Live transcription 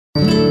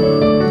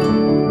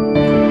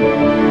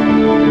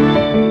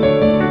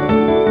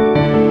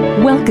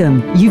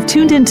Welcome. You've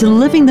tuned into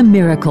Living the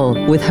Miracle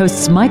with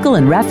hosts Michael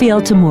and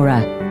Raphaelle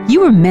Tamura. You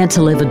were meant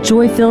to live a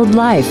joy-filled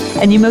life,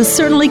 and you most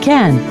certainly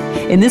can.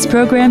 In this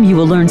program, you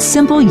will learn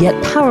simple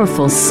yet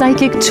powerful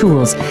psychic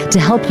tools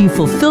to help you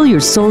fulfill your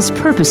soul's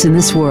purpose in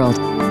this world.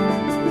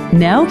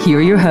 Now, here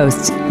are your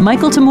hosts,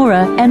 Michael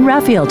Tamura and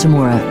Raphaelle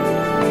Tamura.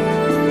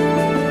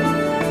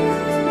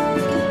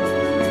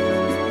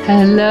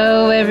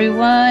 Hello,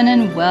 everyone,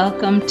 and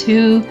welcome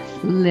to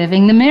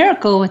Living the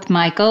Miracle with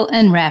Michael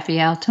and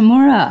Raphaelle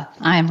Tamura.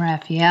 I'm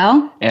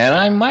Raphaelle. And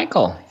I'm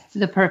Michael.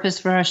 The purpose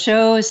for our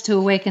show is to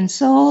awaken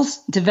souls,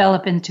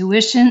 develop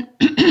intuition,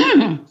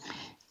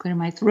 clear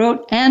my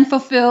throat, and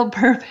fulfill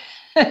purpose.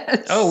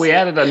 Oh, we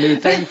added a new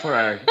thing for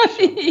our show.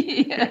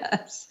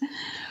 Yes.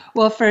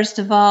 Well, first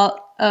of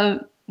all,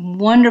 a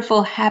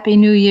wonderful Happy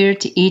New Year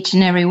to each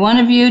and every one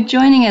of you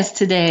joining us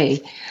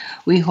today.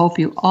 We hope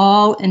you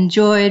all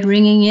enjoyed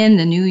ringing in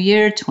the new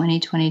year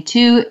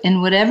 2022 in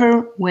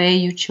whatever way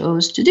you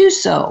chose to do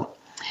so.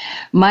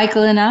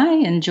 Michael and I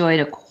enjoyed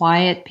a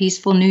quiet,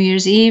 peaceful New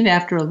Year's Eve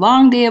after a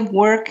long day of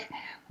work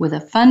with a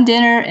fun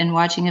dinner and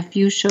watching a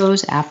few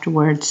shows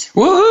afterwards.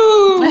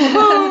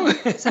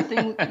 Woohoo!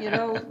 Something,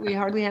 we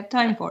hardly have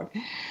time for.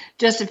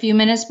 Just a few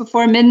minutes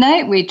before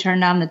midnight, we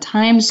turned on the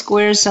Times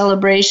Square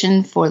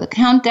celebration for the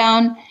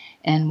countdown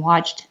and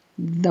watched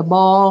the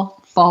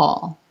ball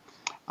fall.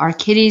 Our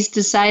kiddies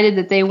decided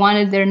that they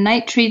wanted their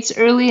night treats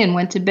early and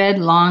went to bed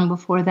long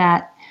before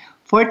that.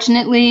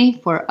 Fortunately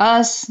for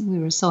us, we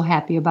were so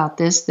happy about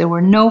this, there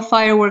were no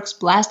fireworks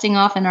blasting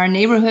off in our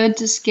neighborhood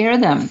to scare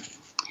them.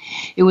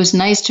 It was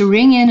nice to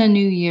ring in a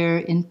new year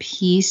in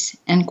peace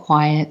and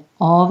quiet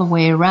all the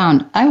way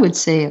around. I would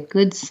say a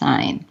good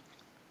sign.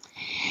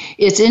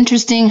 It's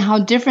interesting how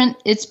different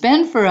it's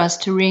been for us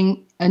to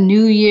ring a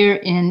new year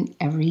in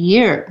every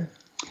year.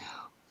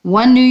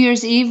 One New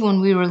Year's Eve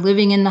when we were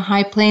living in the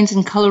high plains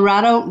in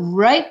Colorado,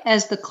 right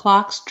as the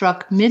clock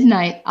struck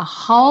midnight, a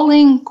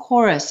howling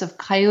chorus of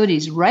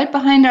coyotes right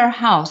behind our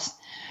house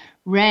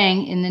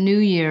rang in the new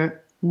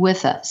year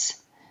with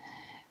us.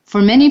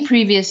 For many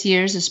previous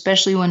years,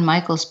 especially when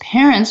Michael's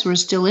parents were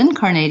still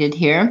incarnated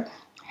here,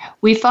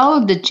 we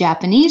followed the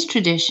Japanese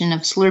tradition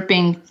of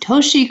slurping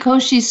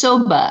toshikoshi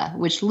soba,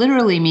 which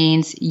literally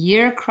means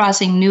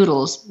year-crossing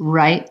noodles,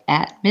 right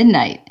at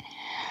midnight.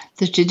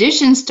 The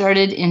tradition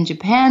started in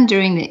Japan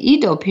during the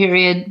Edo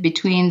period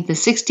between the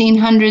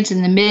 1600s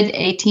and the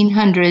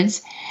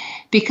mid-1800s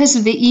because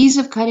of the ease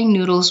of cutting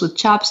noodles with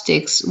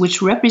chopsticks,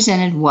 which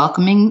represented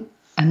welcoming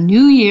a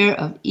new year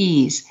of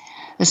ease,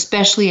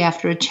 especially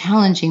after a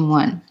challenging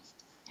one.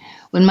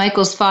 When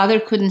Michael's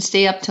father couldn't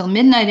stay up till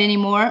midnight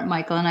anymore,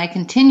 Michael and I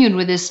continued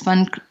with this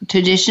fun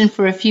tradition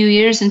for a few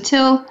years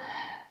until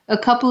a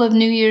couple of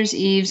New Year's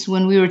Eves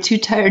when we were too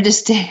tired to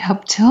stay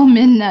up till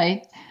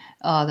midnight.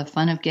 Oh, the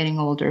fun of getting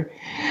older.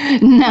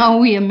 Now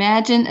we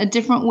imagine a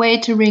different way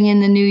to ring in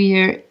the new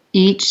year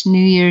each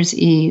New Year's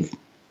Eve.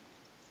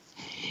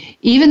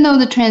 Even though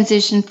the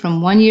transition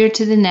from one year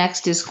to the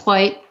next is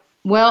quite,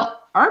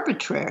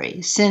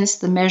 arbitrary, since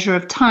the measure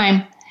of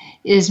time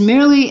is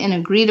merely an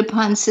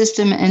agreed-upon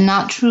system and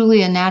not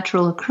truly a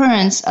natural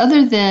occurrence,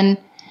 other than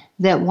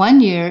that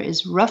 1 year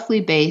is roughly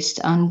based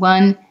on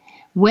when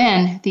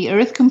the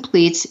Earth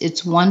completes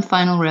its one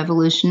final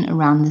revolution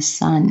around the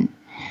sun.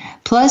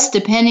 Plus,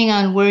 depending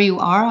on where you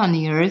are on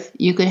the Earth,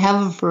 you could have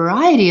a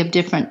variety of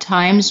different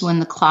times when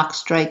the clock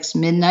strikes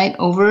midnight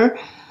over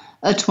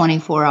a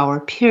 24-hour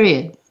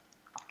period.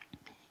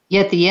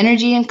 Yet the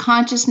energy and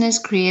consciousness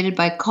created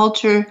by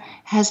culture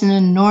has an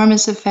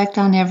enormous effect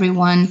on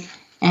everyone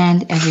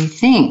and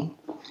everything.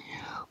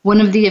 One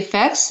of the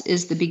effects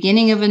is the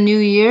beginning of a new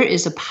year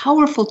is a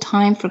powerful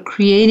time for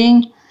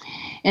creating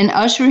and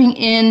ushering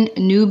in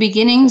new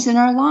beginnings in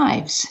our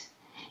lives.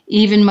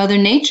 Even Mother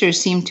Nature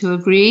seemed to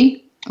agree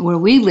where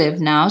we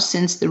live now,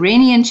 since the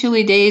rainy and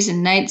chilly days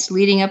and nights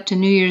leading up to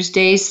New Year's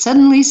Day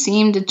suddenly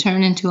seemed to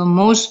turn into a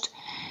most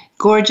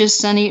gorgeous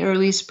sunny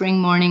early spring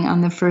morning on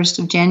the 1st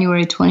of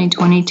January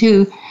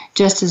 2022,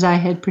 just as I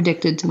had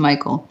predicted to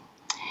Michael.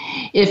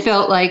 It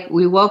felt like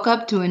we woke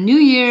up to a new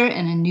year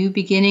and a new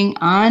beginning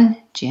on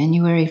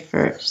January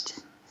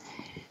 1st.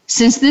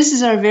 Since this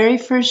is our very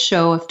first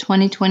show of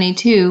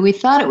 2022, we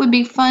thought it would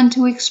be fun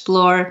to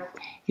explore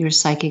your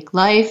psychic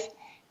life,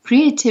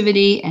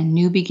 creativity, and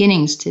new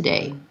beginnings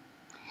today.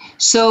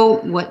 So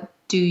what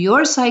do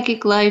your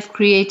psychic life,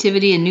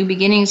 creativity, and new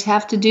beginnings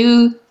have to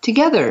do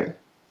together?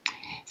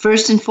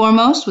 First and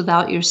foremost,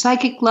 without your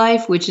psychic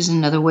life, which is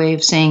another way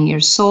of saying your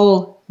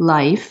soul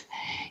life,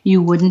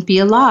 you wouldn't be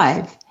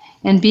alive.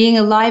 And being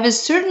alive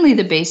is certainly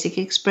the basic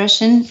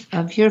expression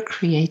of your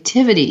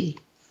creativity.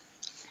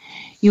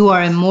 You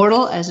are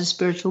immortal as a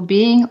spiritual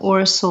being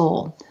or a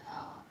soul.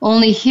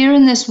 Only here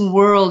in this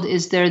world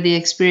is there the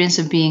experience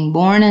of being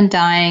born and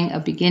dying, a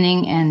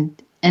beginning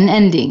and an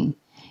ending.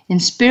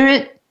 In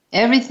spirit,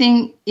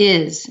 everything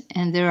is,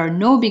 and there are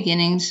no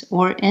beginnings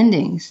or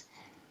endings.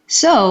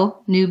 So,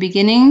 new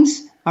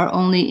beginnings are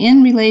only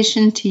in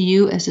relation to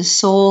you as a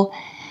soul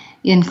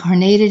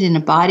incarnated in a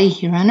body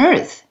here on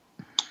earth.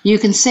 You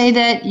can say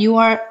that you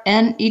are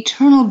an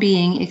eternal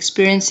being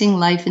experiencing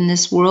life in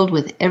this world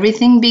with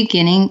everything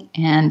beginning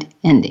and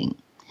ending.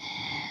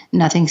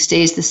 Nothing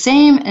stays the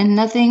same and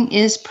nothing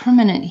is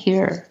permanent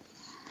here.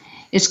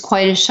 It's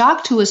quite a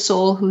shock to a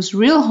soul whose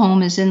real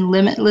home is in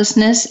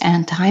limitlessness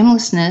and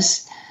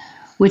timelessness,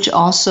 which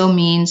also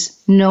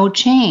means no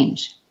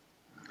change.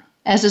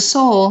 As a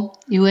soul,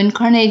 you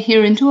incarnate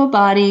here into a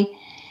body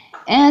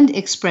and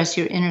express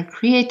your inner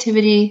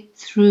creativity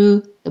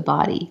through the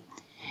body.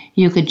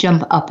 You could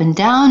jump up and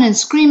down and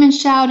scream and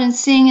shout and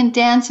sing and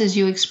dance as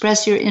you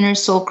express your inner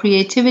soul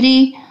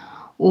creativity,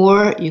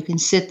 or you can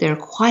sit there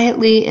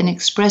quietly and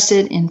express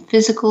it in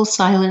physical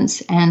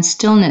silence and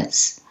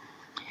stillness.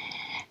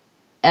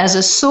 As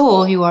a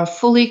soul, you are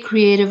fully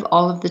creative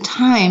all of the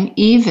time,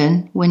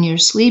 even when you're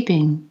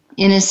sleeping.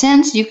 In a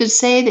sense, you could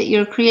say that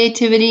your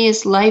creativity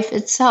is life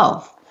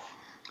itself.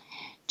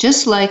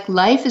 Just like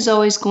life is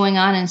always going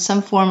on in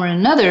some form or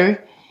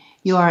another,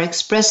 you are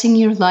expressing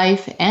your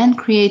life and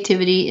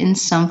creativity in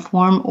some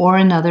form or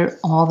another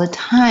all the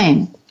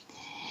time.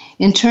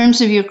 In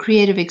terms of your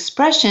creative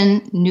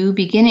expression, new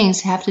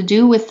beginnings have to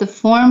do with the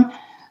form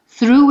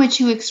through which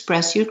you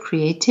express your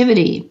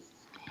creativity.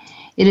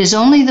 It is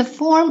only the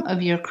form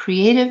of your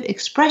creative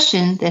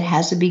expression that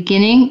has a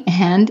beginning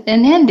and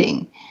an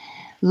ending.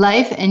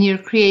 Life and your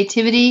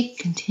creativity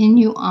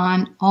continue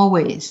on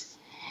always.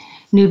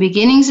 New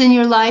beginnings in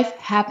your life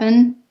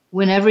happen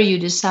whenever you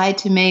decide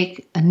to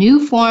make a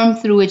new form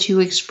through which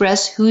you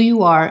express who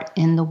you are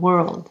in the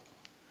world.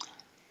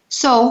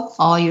 So,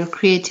 all your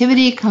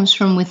creativity comes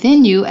from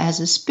within you as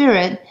a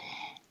spirit,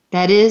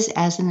 that is,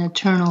 as an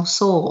eternal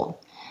soul.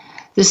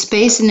 The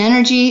space and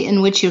energy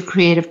in which your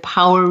creative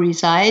power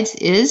resides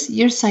is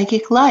your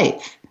psychic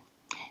life.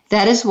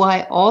 That is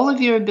why all of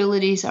your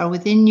abilities are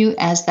within you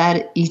as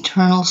that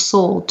eternal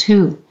soul,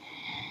 too.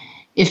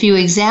 If you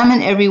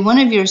examine every one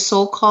of your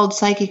so-called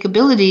psychic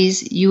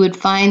abilities, you would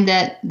find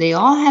that they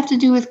all have to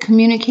do with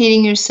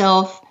communicating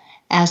yourself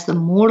as the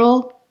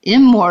mortal,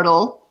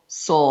 immortal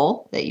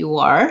soul that you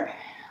are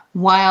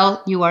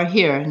while you are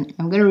here. And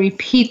I'm going to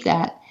repeat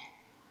that.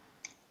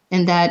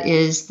 And that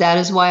is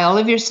why all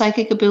of your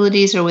psychic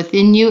abilities are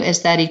within you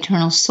as that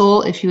eternal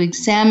soul. If you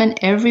examine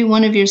every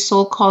one of your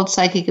so-called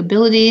psychic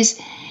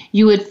abilities,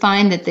 you would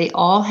find that they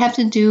all have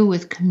to do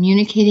with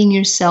communicating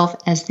yourself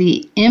as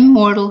the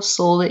immortal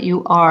soul that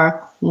you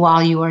are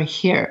while you are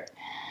here.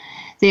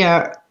 They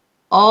are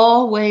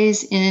all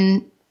ways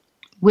in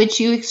which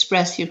you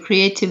express your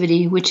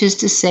creativity, which is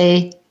to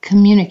say,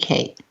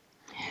 communicate.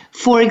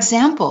 For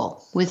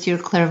example, with your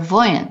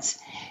clairvoyance,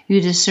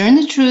 you discern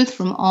the truth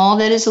from all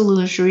that is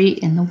illusory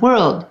in the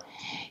world.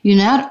 You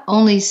not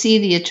only see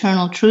the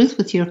eternal truth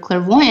with your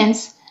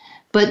clairvoyance,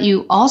 but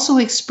you also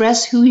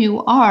express who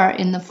you are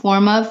in the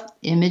form of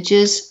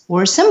images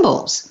or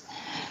symbols.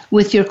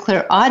 With your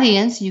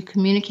clairaudience, you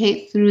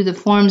communicate through the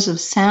forms of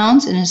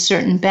sounds in a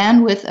certain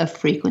bandwidth of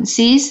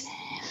frequencies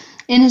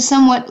in a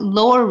somewhat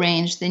lower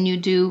range than you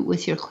do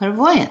with your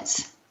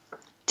clairvoyance.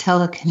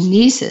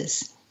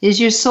 Telekinesis is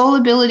your sole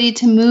ability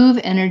to move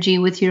energy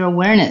with your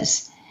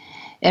awareness.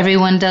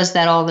 Everyone does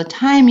that all the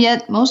time,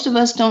 yet most of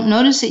us don't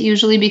notice it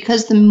usually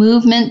because the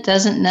movement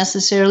doesn't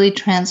necessarily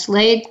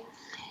translate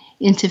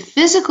into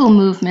physical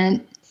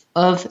movement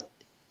of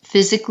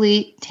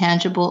physically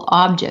tangible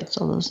objects,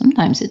 although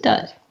sometimes it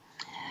does.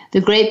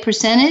 The great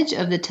percentage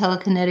of the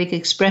telekinetic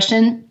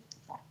expression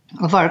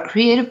of our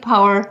creative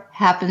power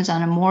happens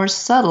on a more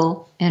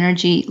subtle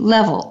energy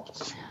level.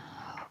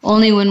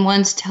 Only when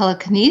one's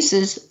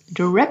telekinesis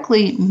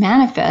directly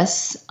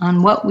manifests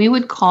on what we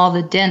would call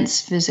the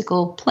dense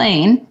physical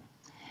plane,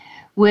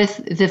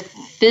 with the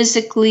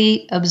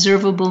physically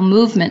observable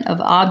movement of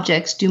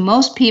objects, do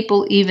most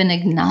people even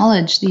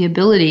acknowledge the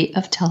ability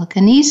of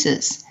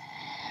telekinesis.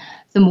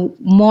 The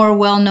more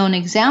well-known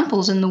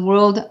examples in the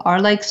world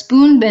are like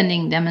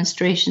spoon-bending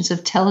demonstrations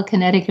of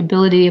telekinetic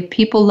ability of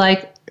people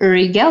like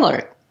Uri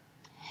Geller.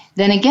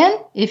 Then again,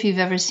 if you've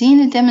ever seen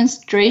a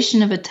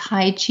demonstration of a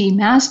Tai Chi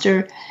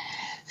master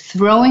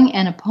throwing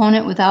an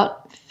opponent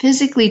without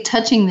physically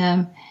touching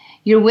them,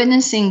 you're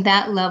witnessing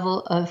that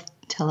level of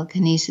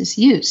telekinesis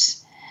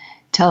use.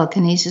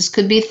 Telekinesis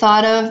could be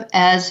thought of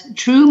as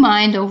true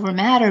mind over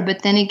matter,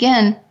 but then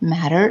again,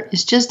 matter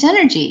is just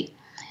energy.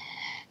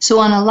 So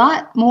on a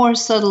lot more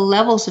subtle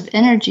levels of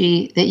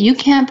energy that you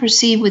can't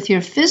perceive with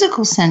your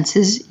physical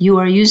senses, you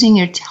are using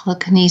your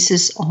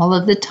telekinesis all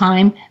of the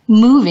time,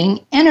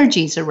 moving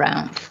energies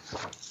around.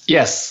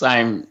 Yes,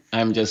 I'm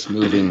just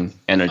moving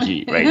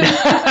energy right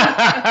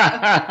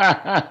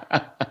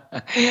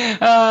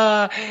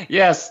now.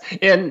 Yes,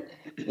 in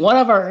one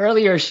of our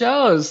earlier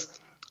shows,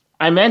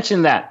 I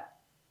mentioned that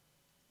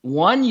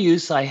one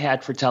use I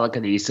had for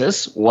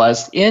telekinesis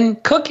was in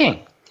cooking.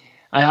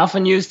 I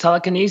often use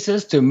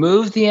telekinesis to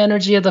move the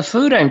energy of the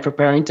food I'm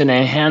preparing to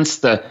enhance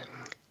the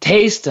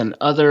taste and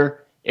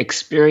other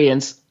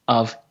experience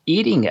of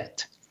eating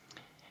it.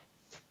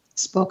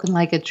 Spoken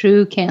like a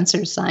true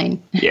cancer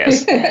sign.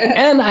 Yes.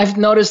 And I've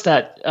noticed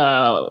that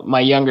my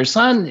younger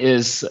son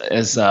is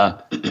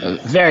a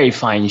very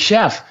fine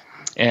chef,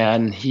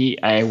 and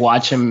I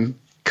watch him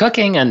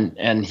cooking,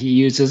 and he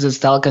uses his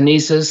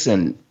telekinesis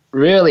and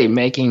really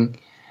making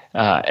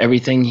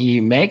everything he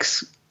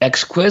makes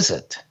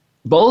exquisite,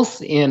 both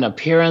in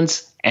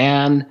appearance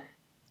and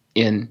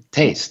in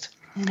taste.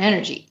 And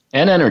energy.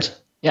 And energy.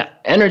 Yeah,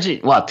 energy.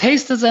 Well,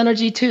 taste is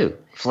energy too.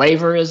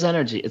 Flavor is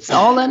energy. It's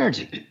all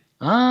energy.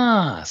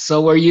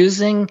 So we're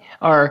using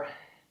our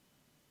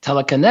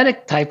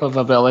telekinetic type of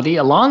ability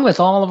along with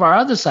all of our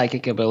other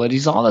psychic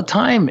abilities all the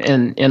time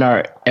in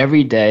our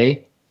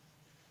everyday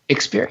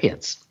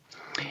experience.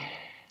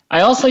 I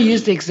also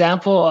used the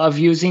example of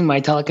using my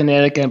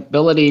telekinetic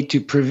ability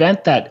to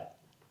prevent that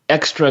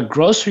extra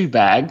grocery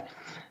bag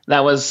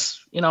that was,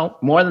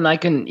 more than I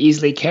can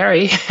easily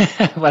carry,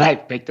 but I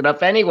picked it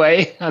up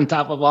anyway on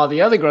top of all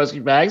the other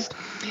grocery bags.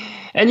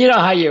 And you know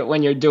how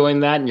when you're doing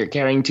that and you're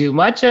carrying too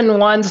much and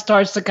one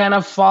starts to kind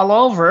of fall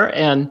over,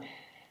 and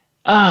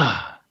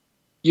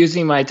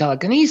using my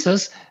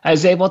telekinesis, I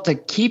was able to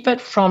keep it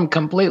from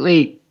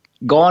completely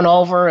going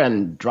over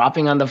and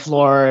dropping on the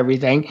floor,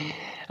 everything,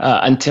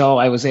 until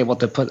I was able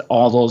to put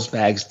all those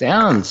bags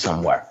down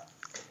somewhere.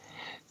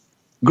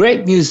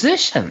 Great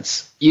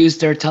musicians use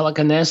their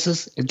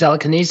telekinesis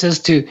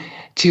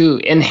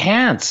to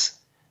enhance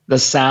the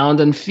sound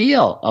and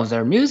feel of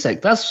their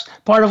music. That's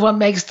part of what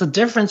makes the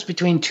difference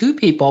between two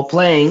people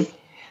playing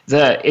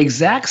the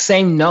exact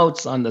same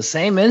notes on the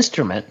same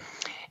instrument,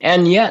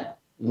 and yet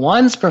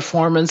one's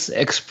performance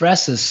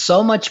expresses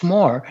so much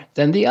more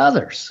than the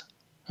other's.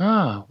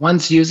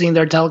 One's using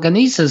their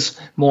telekinesis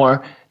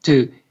more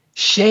to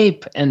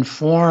shape and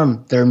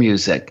form their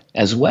music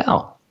as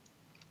well.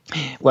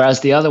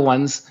 Whereas the other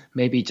ones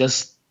maybe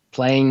just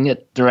playing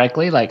it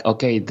directly, like,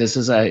 okay, this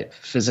is a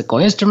physical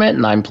instrument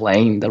and I'm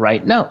playing the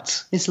right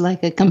notes. It's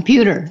like a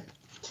computer,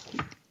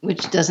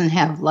 which doesn't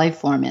have life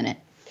form in it.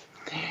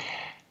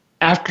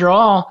 After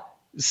all,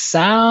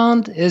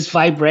 sound is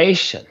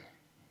vibration,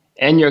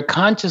 and your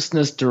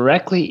consciousness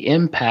directly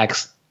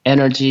impacts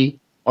energy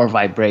or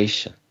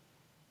vibration.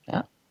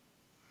 Yeah?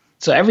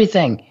 So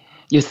everything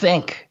you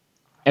think,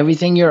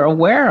 everything you're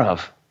aware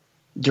of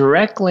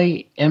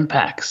directly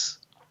impacts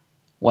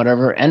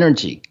whatever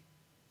energy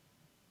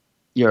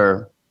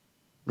you're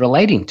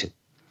relating to.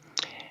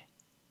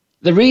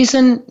 The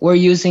reason we're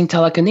using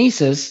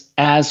telekinesis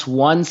as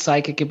one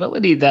psychic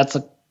ability that's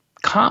a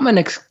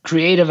common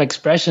creative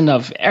expression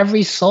of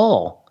every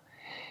soul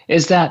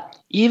is that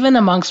even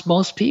amongst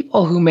most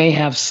people who may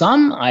have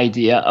some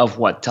idea of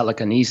what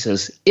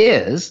telekinesis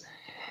is,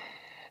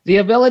 the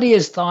ability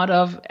is thought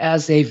of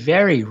as a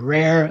very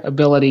rare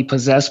ability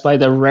possessed by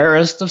the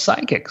rarest of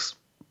psychics.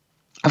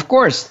 Of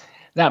course,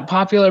 that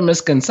popular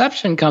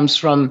misconception comes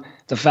from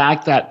the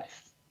fact that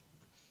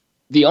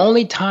the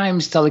only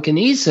times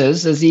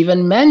telekinesis is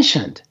even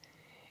mentioned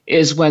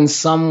is when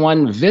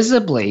someone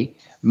visibly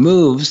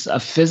moves a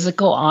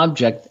physical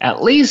object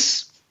at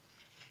least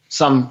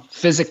some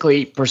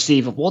physically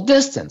perceivable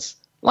distance.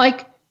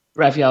 Like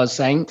Raphaelle was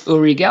saying,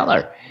 Uri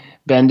Geller,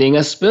 bending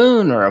a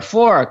spoon or a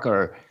fork,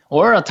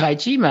 or a Tai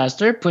Chi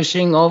master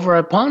pushing over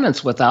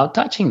opponents without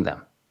touching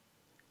them.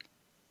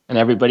 And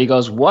everybody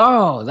goes,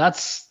 whoa,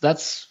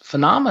 that's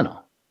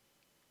phenomenal.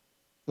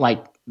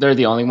 Like they're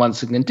the only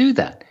ones who can do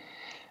that.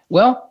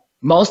 Well,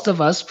 most of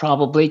us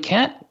probably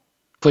can't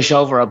push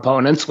over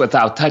opponents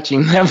without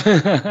touching them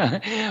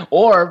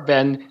or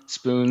bend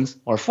spoons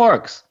or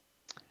forks.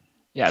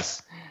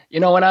 Yes.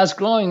 When I was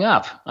growing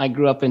up, I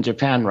grew up in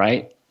Japan,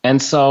 right?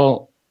 And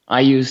so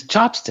I used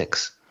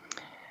chopsticks.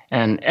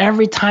 And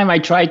every time I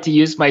tried to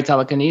use my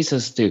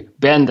telekinesis to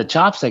bend the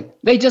chopstick,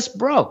 they just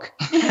broke.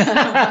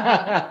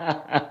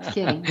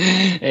 Kidding.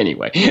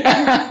 Anyway, you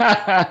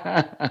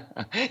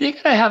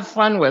gotta have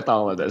fun with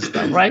all of this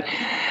stuff, right?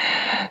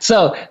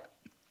 So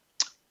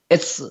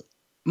it's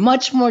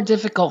much more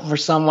difficult for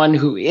someone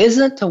who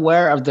isn't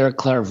aware of their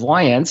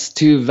clairvoyance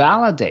to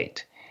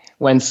validate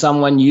when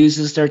someone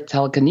uses their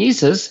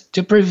telekinesis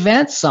to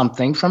prevent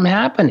something from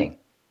happening.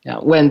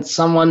 Now, when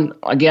someone,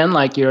 again,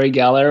 like Uri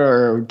Geller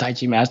or Tai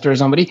Chi Master or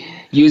somebody,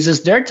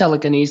 uses their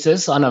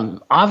telekinesis on an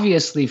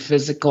obviously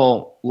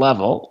physical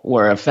level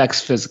where it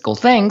affects physical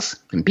things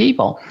and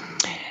people,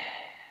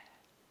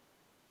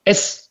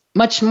 it's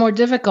much more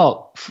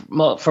difficult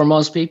for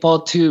most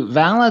people to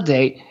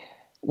validate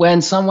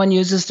when someone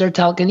uses their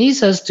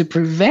telekinesis to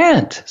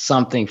prevent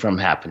something from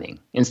happening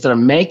instead of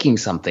making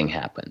something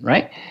happen,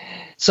 right?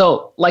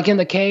 So, like in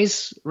the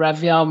case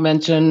Raphaelle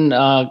mentioned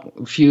a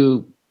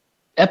few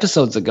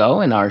episodes ago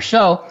in our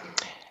show,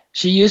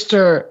 she used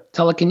her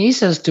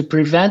telekinesis to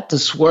prevent the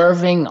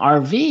swerving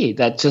RV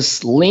that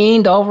just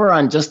leaned over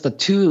on just the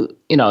two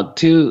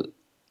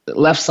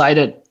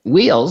left-sided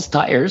wheels,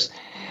 tires,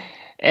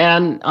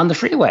 and on the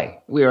freeway.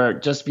 We were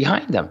just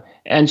behind them.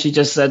 And she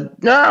just said,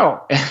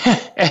 no.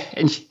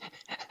 And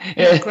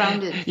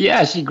grounded.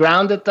 Yeah, she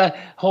grounded the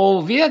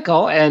whole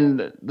vehicle,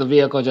 and the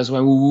vehicle just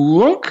went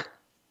whoonk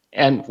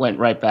and went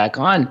right back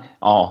on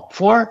all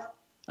four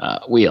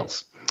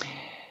wheels.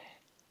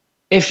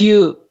 If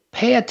you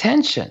pay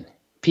attention,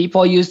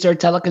 people use their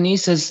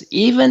telekinesis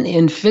even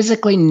in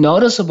physically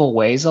noticeable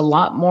ways a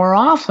lot more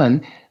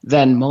often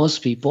than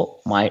most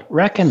people might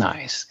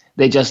recognize.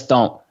 They just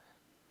don't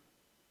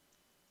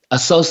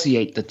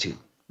associate the two,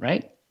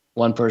 right?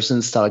 One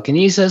person's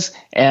telekinesis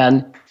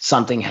and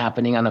something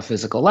happening on a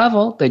physical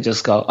level. They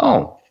just go,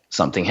 oh,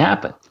 something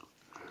happened.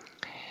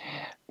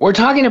 We're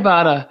talking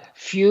about a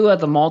few of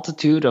the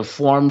multitude of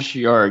forms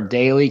your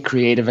daily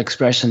creative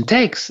expression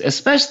takes,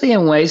 especially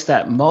in ways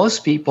that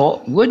most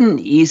people wouldn't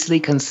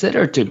easily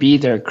consider to be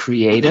their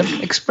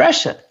creative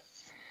expression.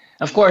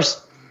 Of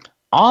course,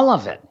 all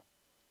of it,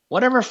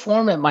 whatever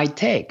form it might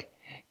take,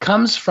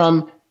 comes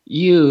from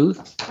you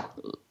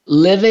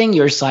living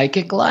your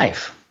psychic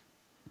life.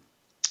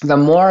 The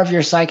more of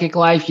your psychic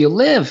life you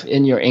live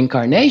in your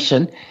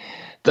incarnation,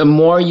 the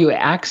more you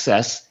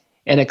access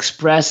and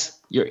express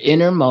your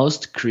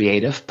innermost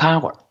creative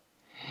power.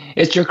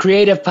 It's your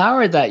creative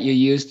power that you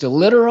use to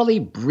literally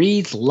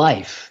breathe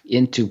life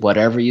into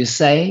whatever you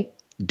say,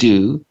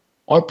 do,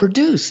 or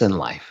produce in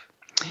life.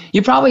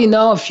 You probably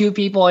know a few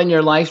people in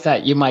your life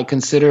that you might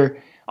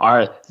consider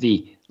are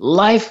the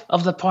life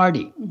of the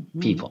party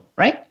people,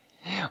 right?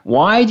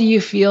 Why do you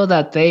feel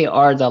that they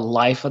are the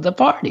life of the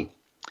party?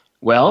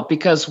 Well,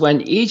 because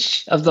when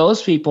each of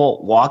those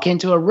people walk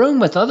into a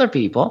room with other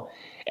people,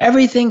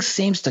 everything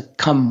seems to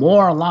come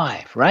more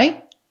alive,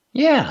 right?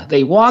 Yeah,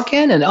 they walk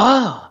in and,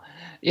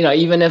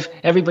 even if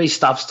everybody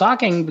stops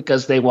talking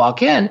because they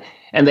walk in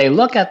and they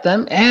look at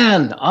them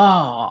and,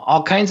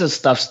 all kinds of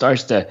stuff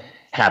starts to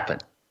happen.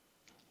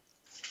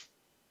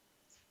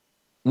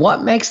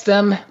 What makes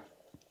them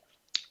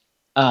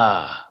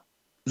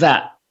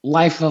that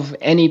life of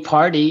any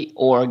party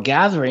or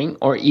gathering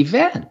or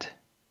event?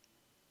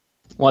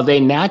 Well, they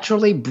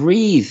naturally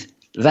breathe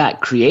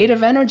that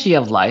creative energy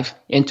of life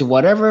into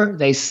whatever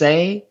they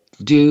say,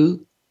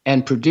 do,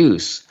 and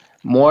produce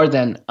more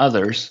than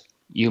others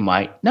you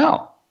might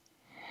know.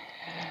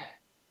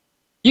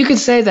 You could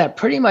say that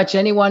pretty much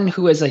anyone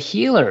who is a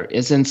healer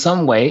is in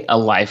some way a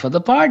life of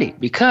the party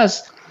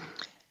because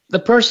the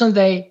person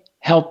they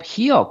help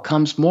heal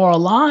comes more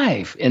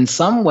alive in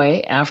some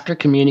way after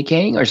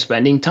communicating or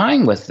spending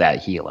time with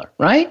that healer,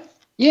 right?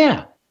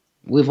 Yeah,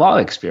 we've all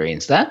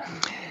experienced that.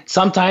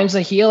 Sometimes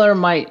a healer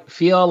might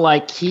feel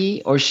like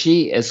he or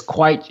she is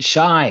quite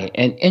shy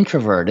and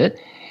introverted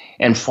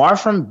and far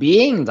from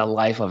being the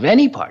life of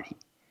any party.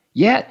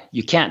 Yet,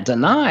 you can't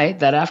deny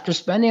that after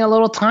spending a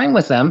little time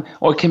with them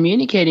or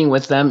communicating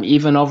with them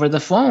even over the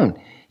phone,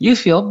 you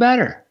feel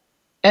better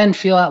and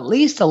feel at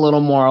least a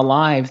little more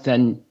alive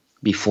than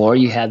before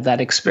you had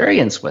that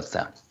experience with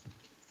them.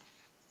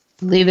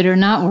 Believe it or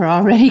not, we're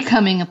already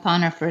coming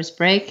upon our first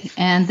break,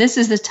 and this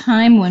is the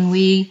time when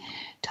we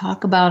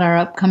talk about our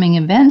upcoming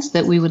events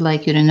that we would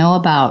like you to know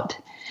about.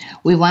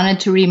 We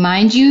wanted to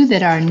remind you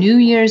that our New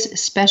Year's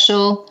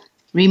special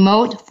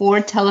remote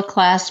 4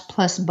 teleclass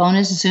plus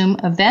bonus Zoom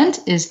event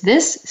is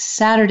this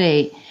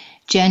Saturday,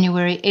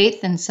 January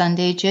 8th and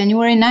Sunday,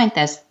 January 9th.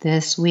 That's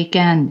this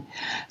weekend.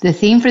 The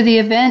theme for the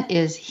event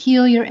is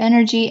Heal Your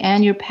Energy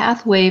and Your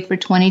Pathway for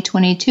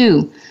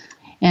 2022.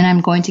 And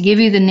I'm going to give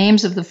you the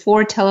names of the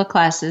 4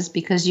 teleclasses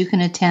because you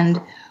can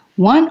attend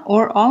one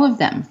or all of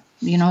them,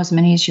 as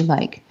many as you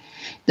like.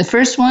 The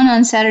first one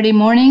on Saturday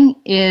morning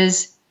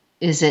is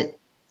it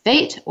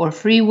fate or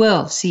free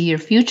will? See your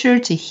future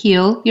to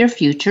heal your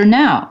future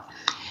now.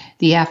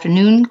 The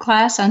afternoon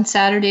class on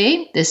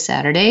this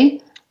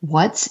Saturday,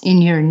 what's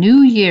in your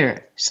new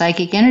year?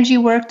 Psychic energy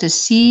work to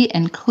see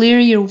and clear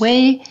your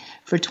way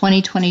for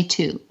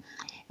 2022.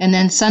 And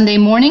then Sunday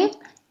morning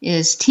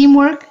is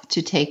teamwork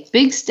to take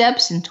big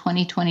steps in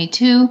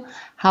 2022,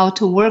 how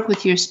to work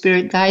with your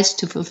spirit guides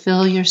to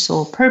fulfill your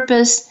soul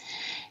purpose.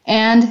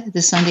 And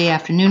the Sunday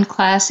afternoon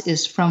class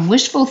is from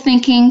wishful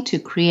thinking to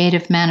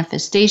creative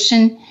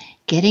manifestation,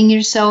 getting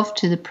yourself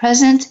to the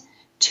present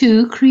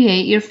to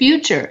create your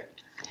future.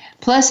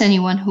 Plus,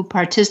 anyone who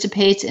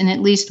participates in at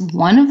least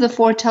one of the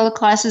 4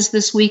 teleclasses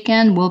this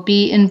weekend will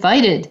be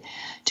invited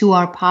to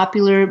our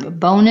popular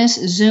bonus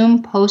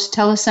Zoom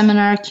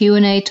post-teleseminar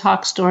Q&A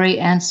talk story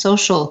and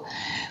social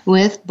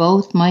with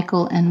both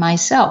Michael and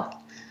myself,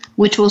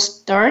 which will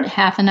start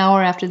half an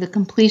hour after the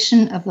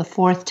completion of the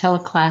 4th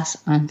teleclass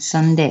on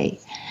Sunday.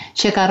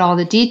 Check out all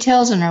the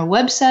details on our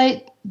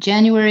website,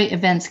 January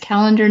events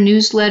calendar,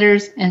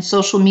 newsletters, and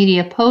social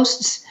media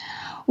posts,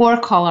 or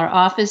call our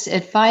office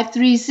at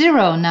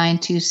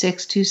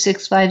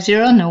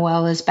 530-926-2650.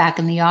 Noelle is back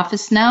in the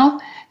office now.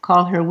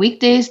 Call her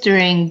weekdays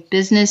during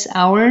business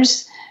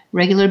hours,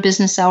 regular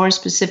business hours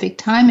Pacific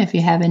time if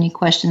you have any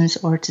questions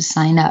or to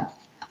sign up.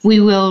 We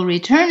will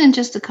return in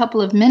just a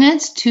couple of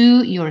minutes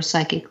to your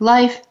psychic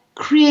life,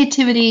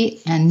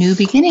 creativity, and new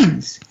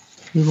beginnings.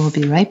 We will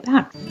be right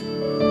back.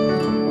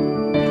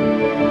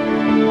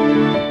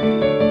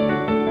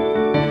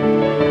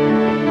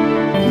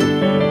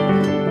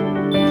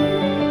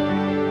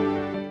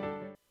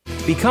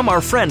 Become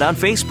our friend on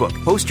Facebook.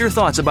 Post your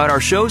thoughts about our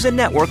shows and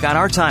network on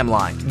our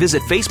timeline.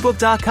 Visit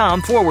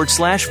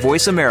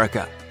facebook.com/Voice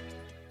America.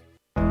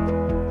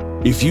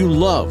 If you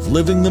love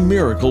Living the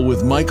Miracle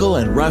with Michael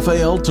and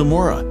Raphaelle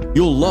Tamura,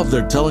 you'll love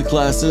their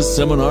teleclasses,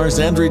 seminars,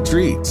 and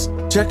retreats.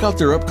 Check out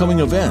their upcoming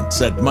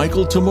events at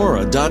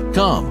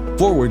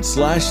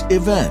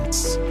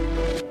michaeltamura.com/events.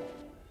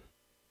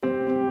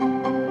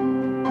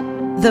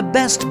 The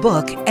best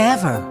book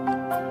ever.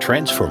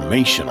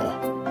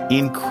 Transformational.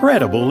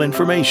 Incredible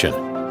information.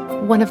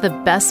 One of the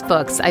best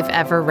books I've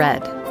ever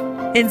read.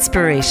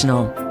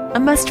 Inspirational. A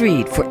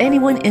must-read for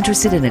anyone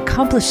interested in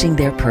accomplishing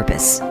their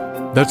purpose.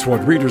 That's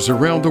what readers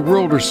around the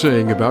world are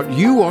saying about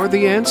You Are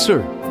the Answer,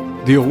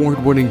 the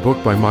award-winning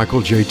book by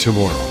Michael J.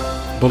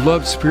 Tamura,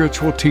 beloved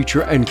spiritual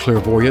teacher and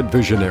clairvoyant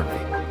visionary.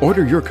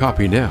 Order your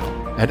copy now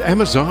at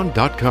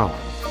Amazon.com.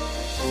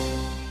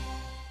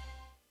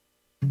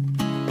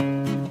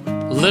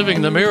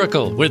 Living the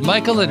Miracle with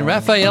Michael and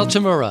Raphaelle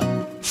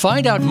Tamura.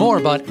 Find out more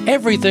about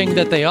everything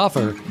that they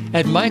offer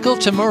at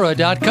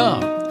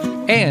michaeltamura.com.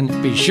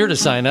 And be sure to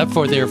sign up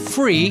for their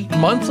free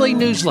monthly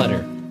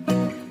newsletter.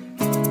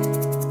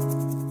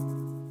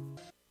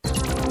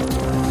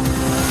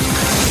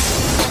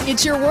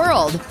 It's your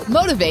world.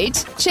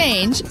 Motivate,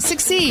 change,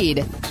 succeed.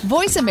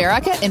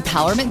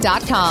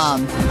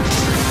 VoiceAmericaEmpowerment.com.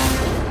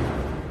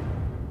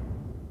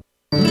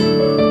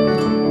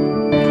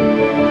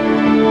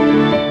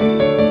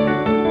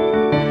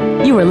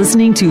 You are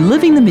listening to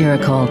Living the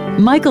Miracle.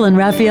 Michael and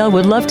Raphaelle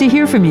would love to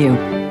hear from you.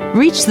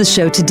 Reach the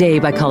show today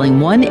by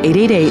calling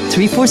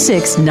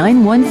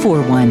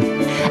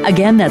 1-888-346-9141.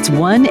 Again, that's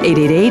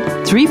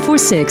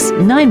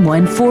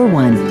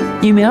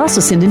 1-888-346-9141. You may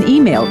also send an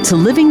email to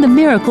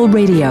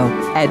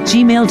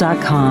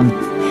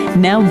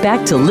livingthemiracleradio@gmail.com. Now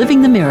back to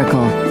Living the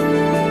Miracle.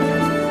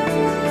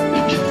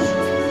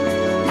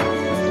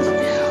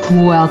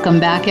 Welcome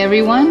back,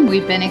 everyone.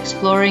 We've been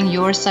exploring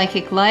your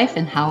psychic life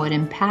and how it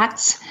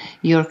impacts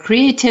your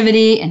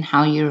creativity and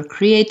how your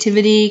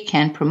creativity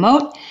can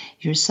promote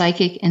your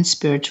psychic and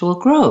spiritual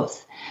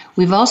growth.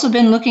 We've also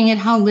been looking at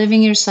how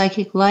living your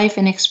psychic life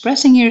and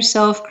expressing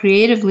yourself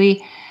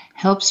creatively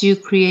helps you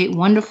create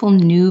wonderful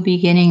new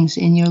beginnings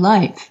in your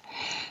life.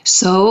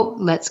 So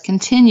let's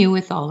continue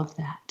with all of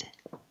that.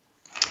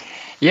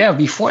 Yeah,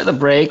 before the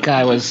break,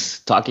 I was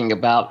talking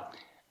about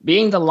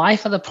being the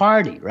life of the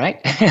party, right?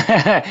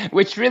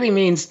 Which really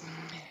means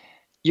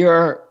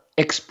you're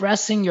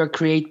expressing your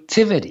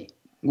creativity,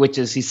 which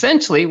is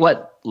essentially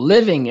what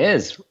living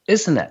is,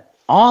 isn't it?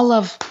 All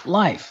of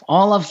life,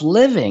 all of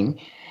living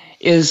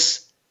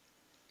is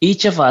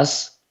each of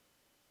us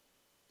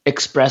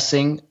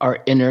expressing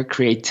our inner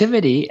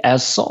creativity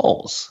as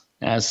souls,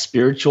 as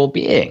spiritual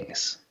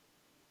beings.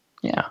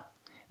 Yeah,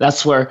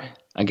 that's where,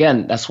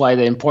 again, that's why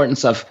the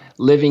importance of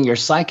living your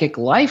psychic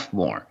life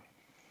more.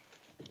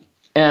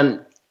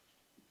 And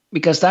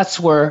because that's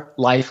where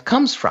life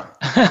comes from,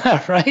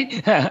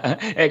 right?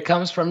 It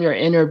comes from your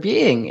inner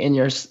being, in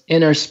your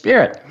inner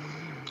spirit.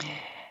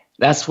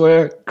 That's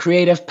where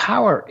creative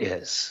power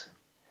is.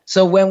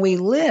 So when we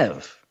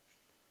live,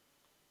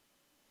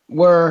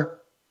 we're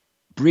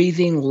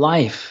breathing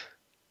life,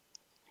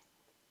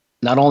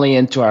 not only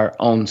into our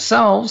own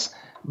selves,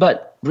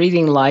 but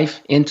breathing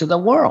life into the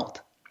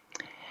world.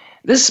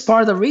 This is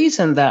part of the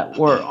reason that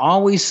we're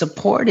always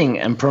supporting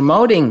and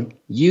promoting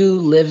you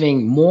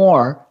living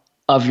more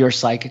of your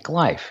psychic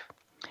life.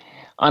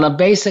 On a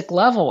basic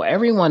level,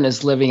 everyone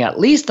is living at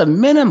least a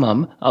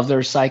minimum of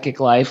their psychic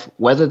life,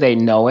 whether they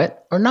know it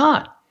or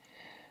not,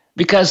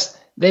 because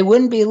they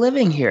wouldn't be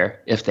living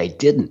here if they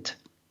didn't.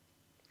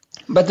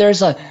 But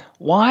there's a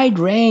wide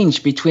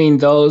range between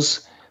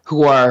those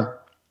who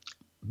are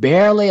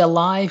barely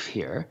alive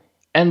here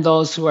and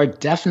those who are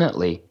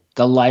definitely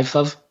the life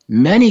of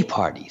many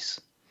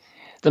parties.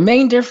 The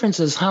main difference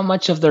is how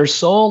much of their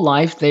soul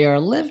life they are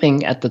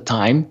living at the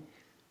time,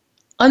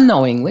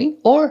 unknowingly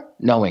or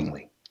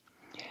knowingly.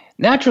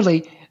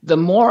 Naturally, the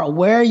more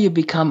aware you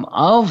become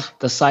of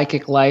the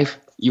psychic life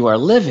you are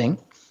living,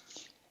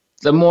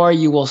 the more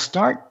you will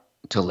start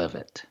to live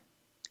it.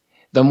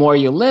 The more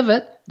you live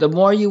it, the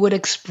more you would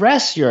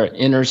express your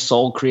inner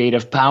soul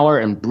creative power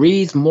and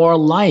breathe more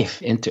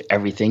life into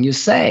everything you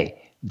say,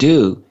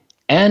 do,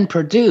 and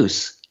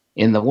produce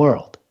in the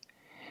world.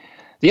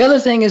 The other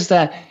thing is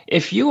that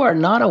if you are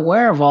not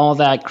aware of all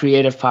that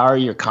creative power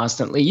you're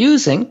constantly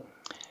using,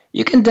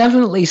 you can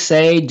definitely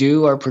say,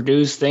 do, or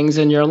produce things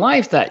in your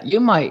life that you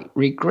might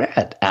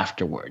regret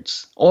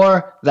afterwards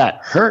or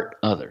that hurt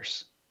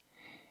others.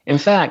 In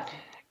fact,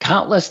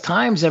 countless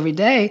times every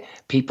day,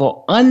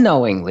 people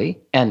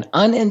unknowingly and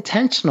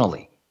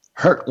unintentionally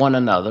hurt one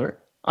another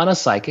on a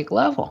psychic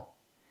level.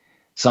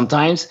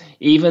 Sometimes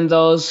even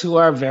those who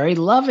are very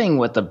loving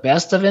with the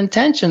best of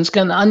intentions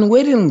can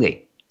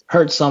unwittingly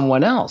hurt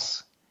someone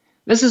else.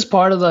 This is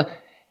part of the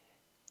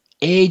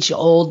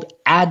age-old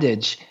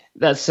adage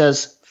that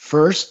says,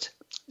 first,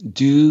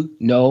 do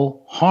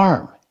no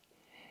harm.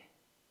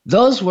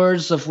 Those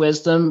words of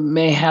wisdom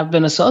may have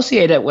been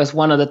associated with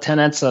one of the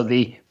tenets of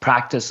the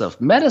practice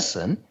of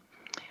medicine,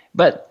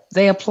 but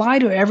they apply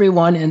to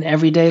everyone in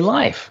everyday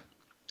life.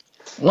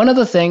 One of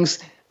the things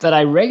that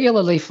I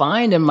regularly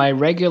find in my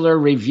regular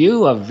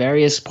review of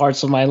various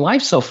parts of my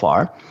life so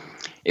far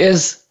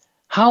is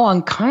how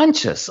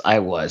unconscious I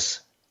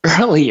was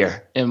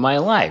earlier in my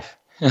life.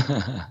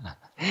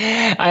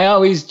 I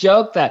always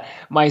joke that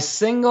my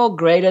single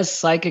greatest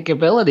psychic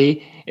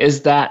ability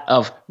is that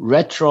of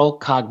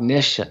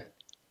retrocognition.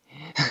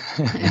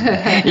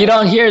 You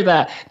don't hear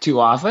that too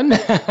often.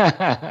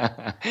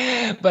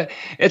 But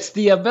it's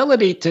the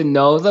ability to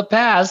know the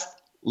past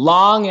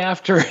long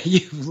after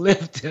you've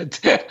lived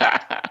it.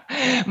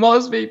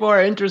 Most people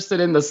are interested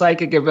in the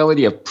psychic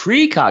ability of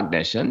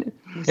precognition,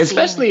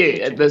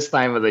 especially at this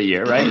time of the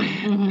year,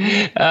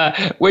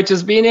 right? Which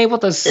is being able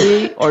to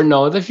see or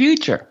know the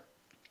future.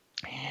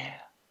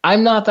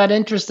 I'm not that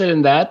interested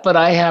in that, but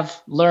I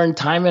have learned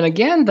time and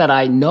again that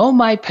I know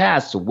my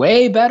past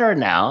way better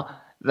now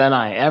than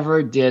I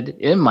ever did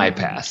in my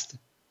past.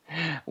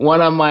 One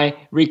of my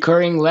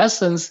recurring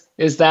lessons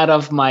is that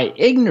of my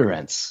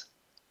ignorance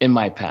in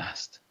my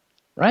past,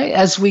 right?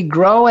 As we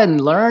grow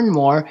and learn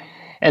more,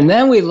 and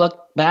then we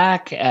look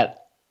back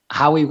at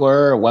how we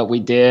were, or what we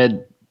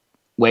did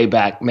way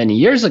back many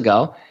years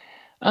ago,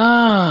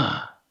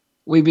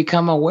 we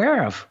become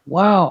aware of,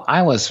 wow,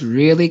 I was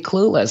really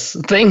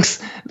clueless.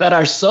 Things that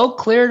are so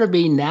clear to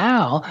me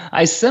now,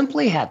 I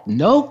simply had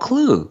no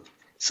clue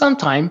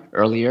sometime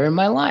earlier in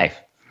my life.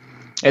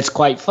 It's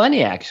quite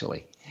funny,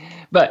 actually.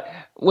 But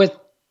with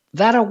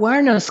that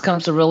awareness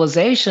comes the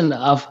realization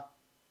of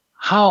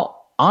how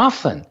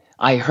often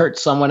I hurt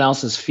someone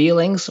else's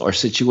feelings or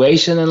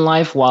situation in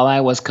life while I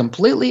was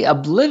completely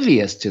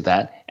oblivious to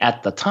that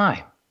at the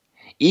time,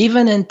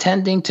 even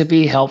intending to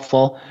be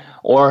helpful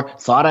or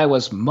thought I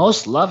was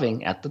most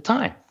loving at the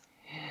time.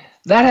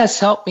 That has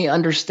helped me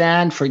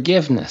understand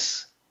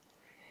forgiveness,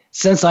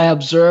 since I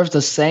observe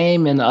the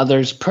same in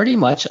others pretty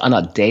much on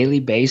a daily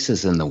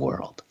basis in the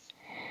world.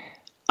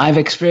 I've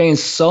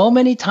experienced so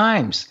many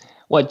times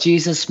what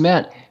Jesus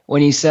meant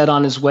when he said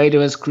on his way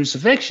to his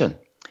crucifixion,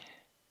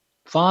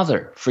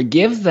 "Father,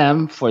 forgive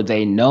them, for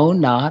they know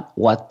not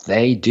what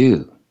they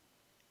do."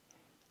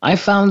 I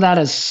found that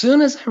as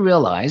soon as I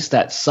realized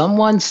that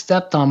someone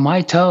stepped on my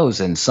toes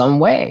in some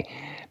way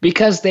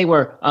because they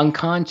were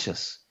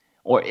unconscious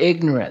or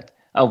ignorant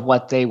of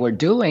what they were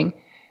doing,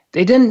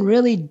 they didn't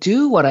really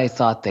do what I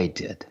thought they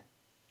did.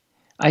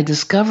 I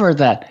discovered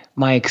that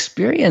my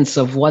experience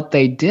of what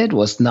they did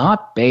was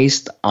not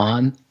based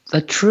on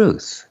the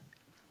truth.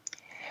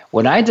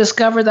 When I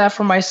discover that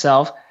for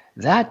myself,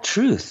 that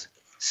truth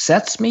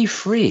sets me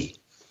free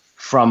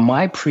from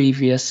my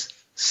previous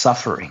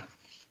suffering.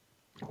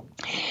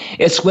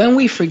 It's when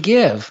we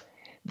forgive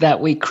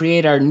that we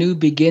create our new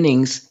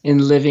beginnings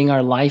in living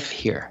our life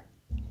here.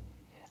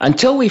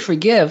 Until we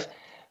forgive,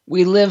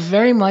 we live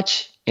very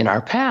much in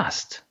our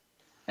past,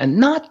 and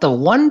not the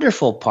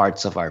wonderful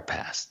parts of our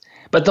past,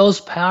 but those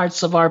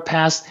parts of our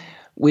past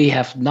we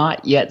have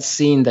not yet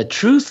seen the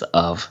truth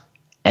of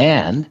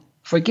and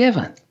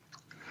forgiven.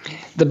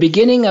 The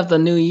beginning of the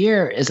new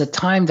year is a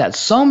time that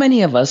so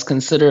many of us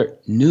consider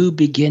new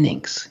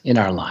beginnings in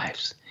our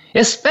lives,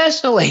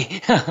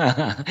 especially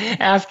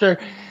after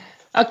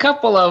a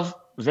couple of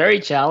very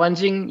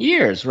challenging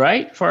years,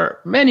 right? For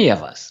many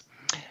of us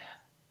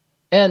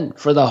and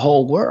for the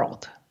whole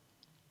world.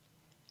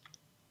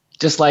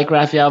 Just like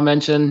Raphaelle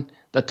mentioned,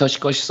 the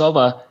toshikoshi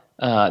soba,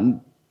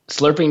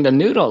 slurping the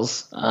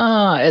noodles.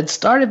 It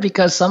started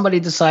because somebody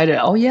decided,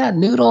 oh yeah,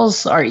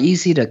 noodles are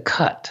easy to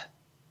cut.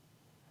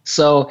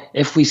 So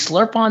if we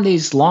slurp on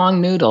these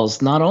long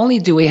noodles, not only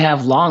do we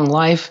have long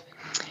life,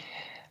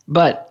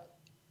 but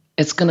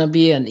it's going to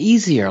be an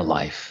easier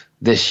life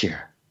this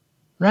year,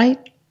 right?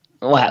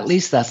 Well, at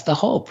least that's the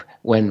hope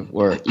when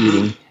we're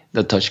eating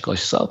the toshikoshi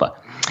soba.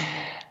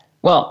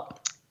 Well,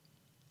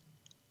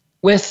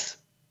 with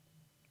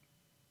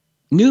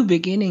new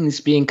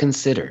beginnings being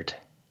considered,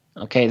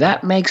 okay,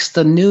 that makes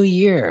the new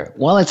year,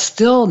 while it's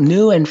still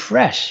new and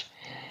fresh,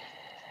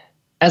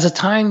 as a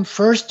time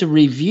first to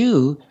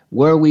review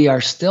where we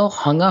are still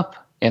hung up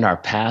in our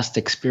past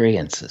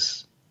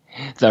experiences.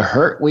 The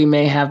hurt we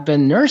may have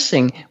been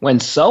nursing when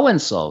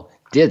so-and-so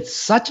did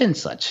such and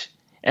such,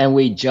 and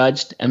we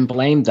judged and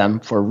blamed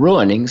them for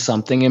ruining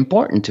something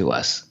important to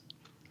us.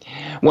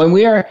 When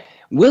we are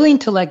willing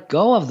to let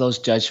go of those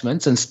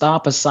judgments and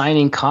stop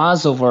assigning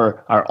cause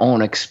over our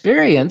own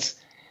experience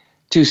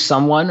to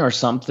someone or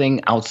something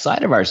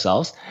outside of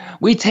ourselves,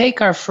 we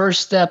take our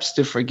first steps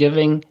to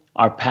forgiving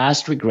our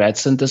past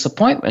regrets and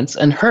disappointments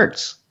and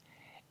hurts,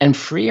 and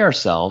free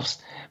ourselves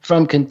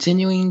from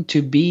continuing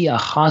to be a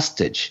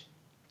hostage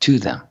to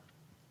them.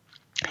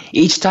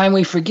 Each time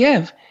we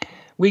forgive,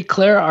 we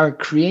clear our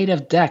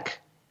creative deck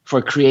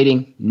for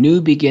creating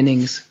new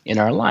beginnings in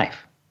our life.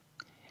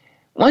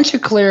 Once you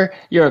clear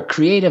your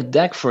creative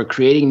deck for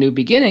creating new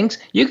beginnings,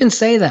 you can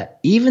say that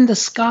even the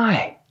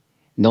sky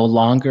no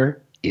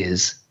longer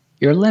is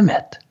your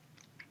limit.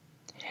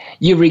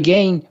 You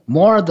regain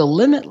more of the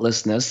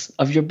limitlessness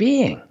of your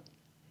being.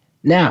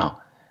 Now,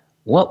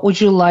 what would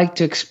you like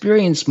to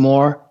experience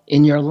more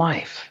in your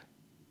life?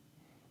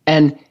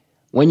 And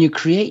when you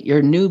create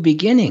your new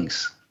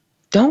beginnings,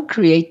 don't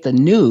create the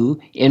new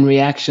in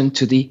reaction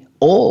to the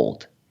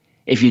old.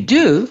 If you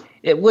do,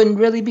 it wouldn't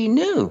really be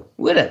new,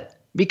 would it?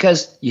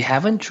 Because you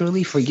haven't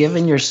truly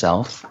forgiven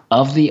yourself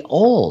of the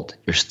old.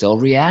 You're still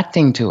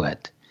reacting to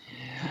it.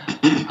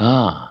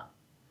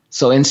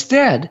 So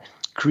instead,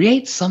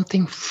 create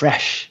something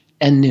fresh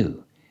and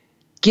new.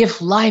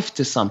 Give life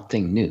to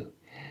something new.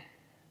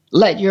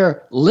 Let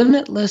your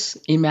limitless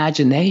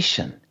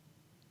imagination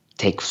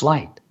take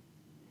flight.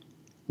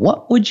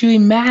 What would you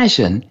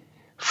imagine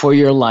for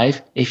your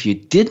life if you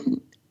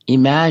didn't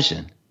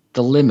imagine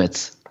the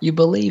limits you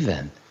believe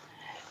in?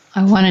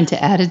 I wanted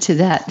to add to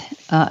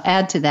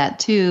that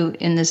too,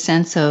 in the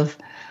sense of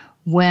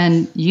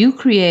when you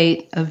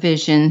create a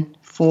vision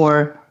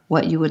for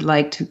what you would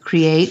like to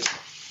create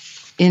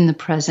in the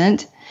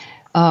present,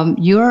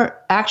 you're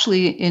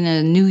actually in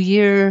a new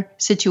year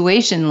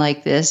situation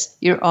like this.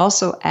 You're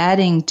also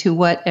adding to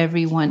what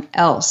everyone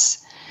else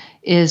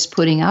is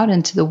putting out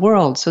into the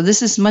world. So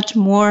this is much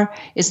more,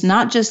 it's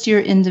not just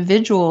your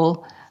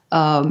individual,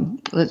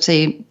 let's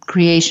say,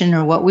 creation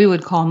or what we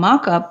would call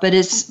mock-up, but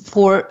it's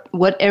for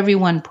what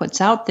everyone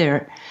puts out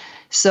there.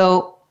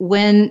 So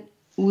when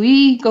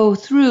we go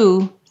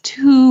through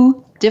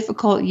 2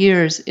 difficult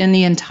years in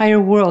the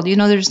entire world,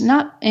 there's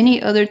not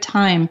any other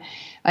time,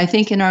 I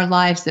think, in our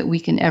lives that we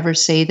can ever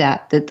say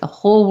that the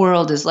whole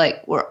world is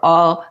like we're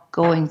all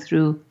going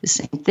through the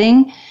same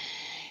thing.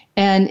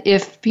 And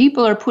if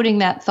people are putting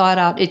that thought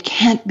out, it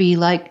can't be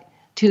like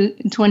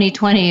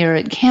 2020 or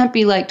it can't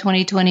be like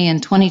 2020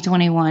 and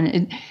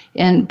 2021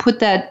 and put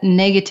that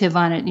negative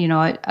on it.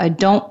 I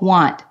don't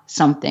want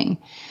something.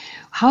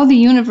 How the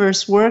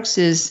universe works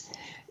is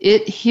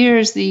it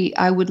hears the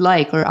I would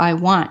like or I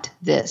want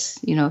this.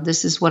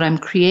 This is what I'm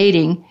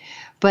creating.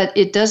 But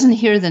it doesn't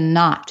hear the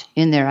not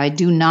in there. I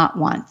do not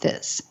want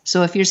this.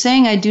 So if you're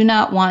saying I do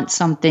not want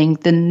something,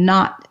 the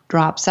not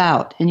drops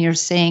out and you're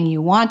saying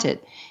you want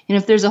it. And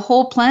if there's a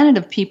whole planet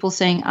of people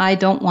saying I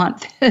don't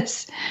want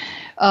this,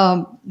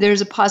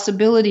 there's a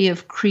possibility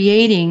of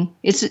creating,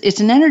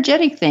 it's an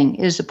energetic thing,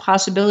 is a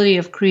possibility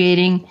of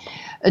creating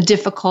a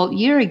difficult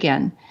year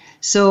again.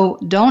 So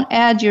don't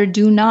add your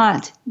do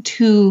not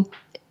to,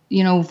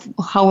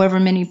 however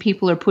many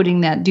people are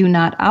putting that do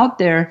not out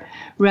there.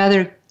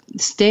 Rather,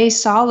 stay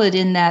solid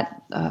in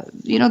that,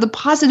 the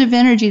positive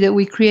energy that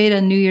we create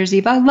on New Year's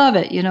Eve. I love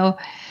it.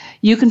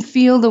 You can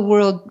feel the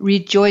world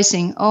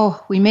rejoicing.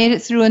 Oh, we made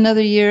it through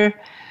another year,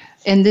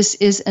 and this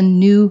is a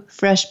new,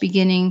 fresh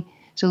beginning.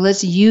 So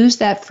let's use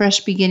that fresh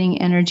beginning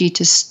energy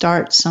to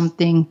start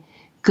something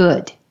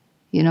good.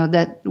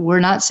 That we're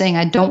not saying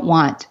I don't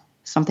want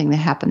something that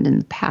happened in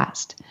the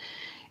past.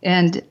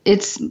 And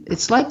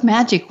it's like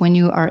magic when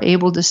you are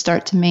able to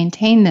start to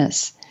maintain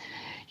this.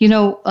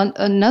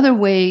 Another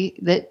way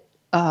that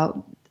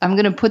I'm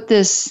going to put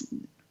this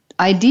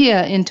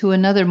idea into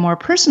another more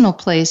personal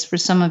place for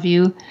some of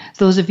you,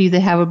 those of you that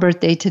have a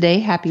birthday today,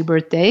 happy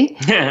birthday.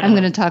 I'm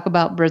going to talk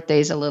about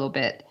birthdays a little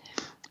bit.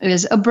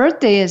 A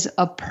birthday is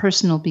a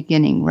personal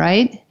beginning,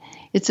 right?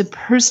 It's a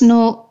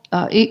personal,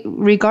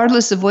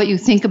 regardless of what you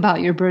think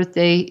about your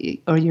birthday,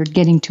 or you're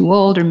getting too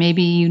old, or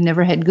maybe you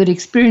never had good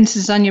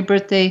experiences on your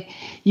birthday,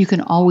 you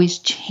can always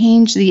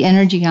change the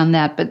energy on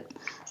that. But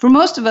for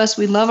most of us,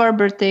 we love our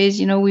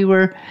birthdays. We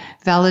were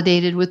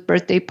validated with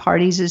birthday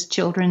parties as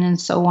children and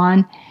so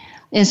on.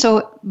 And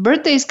so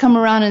birthdays come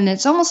around and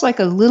it's almost like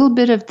a little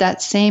bit of that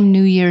same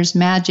New Year's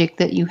magic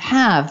that you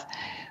have.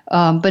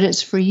 But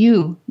it's for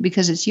you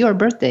because it's your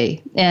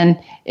birthday. And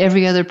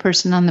every other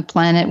person on the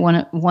planet,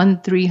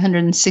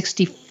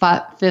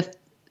 365th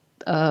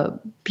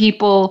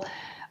people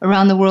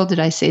around the world, did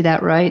I say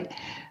that right,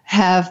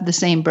 have the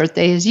same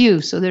birthday as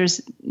you. So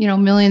there's,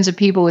 millions of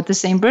people with the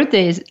same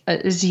birthday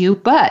as you,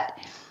 but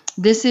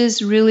this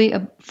is really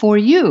for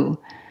you.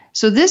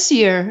 So this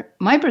year,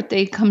 my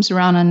birthday comes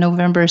around on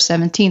November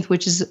 17th,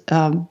 which is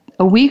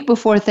a week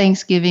before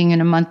Thanksgiving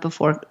and a month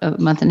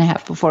and a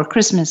half before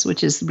Christmas,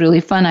 which is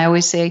really fun. I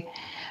always say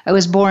I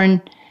was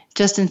born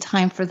just in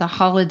time for the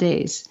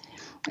holidays.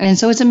 And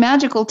so it's a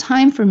magical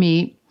time for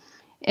me.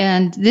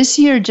 And this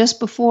year, just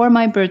before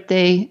my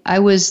birthday, I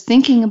was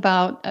thinking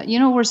about,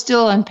 we're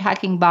still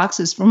unpacking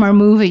boxes from our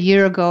move a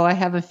year ago. I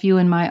have a few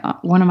in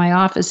one of my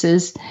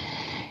offices.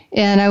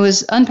 And I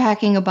was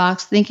unpacking a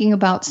box, thinking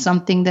about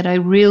something that I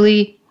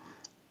really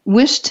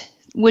wished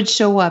would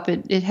show up.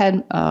 It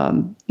had,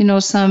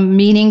 some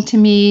meaning to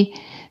me,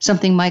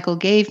 something Michael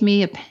gave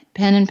me, a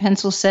pen and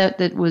pencil set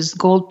that was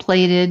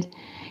gold-plated.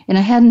 And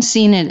I hadn't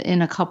seen it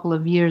in a couple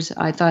of years.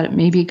 I thought it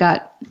maybe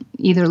got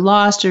either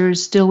lost or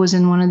still was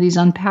in one of these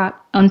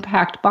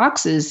unpacked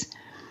boxes.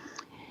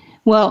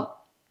 Well,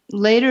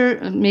 later,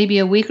 maybe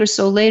a week or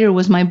so later,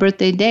 was my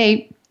birthday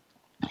day,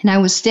 and I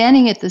was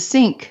standing at the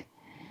sink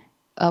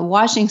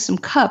washing some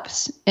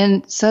cups,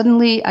 and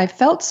suddenly I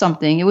felt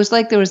something. It was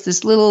like there was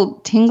this little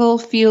tingle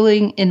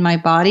feeling in my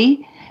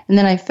body, and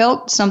then I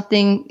felt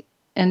something,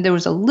 and there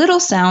was a little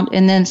sound,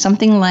 and then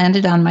something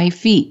landed on my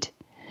feet.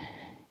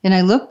 And I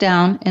looked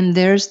down, and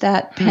there's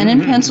that pen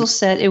and pencil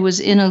set. It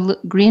was in a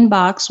green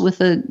box with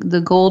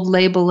the gold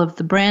label of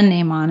the brand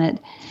name on it.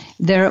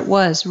 There it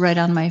was, right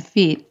on my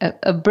feet.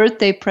 A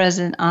birthday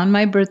present on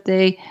my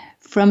birthday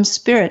from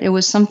Spirit. It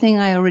was something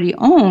I already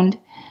owned,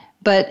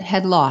 but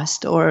had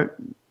lost or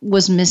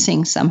was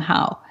missing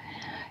somehow.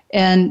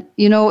 And,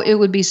 it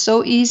would be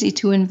so easy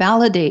to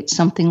invalidate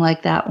something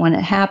like that when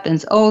it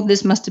happens. Oh,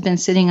 this must have been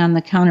sitting on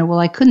the counter. Well,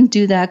 I couldn't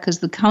do that because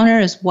the counter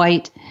is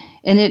white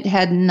and it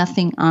had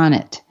nothing on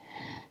it.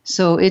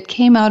 So it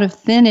came out of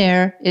thin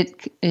air.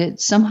 It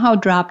somehow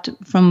dropped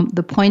from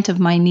the point of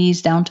my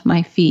knees down to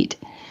my feet.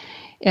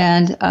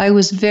 And I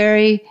was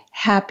very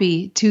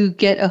happy to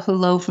get a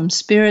hello from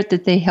Spirit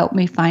that they helped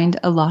me find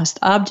a lost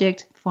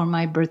object for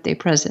my birthday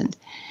present.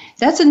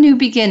 That's a new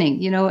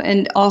beginning,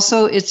 and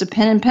also it's a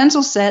pen and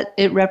pencil set.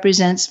 It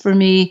represents for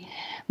me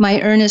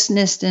my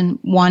earnestness in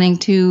wanting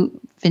to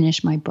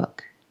finish my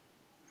book.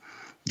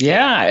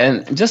 Yeah,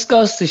 and it just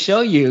goes to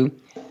show you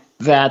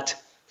that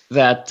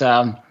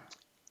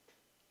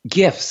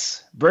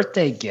gifts,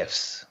 birthday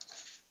gifts,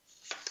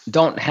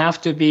 don't have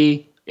to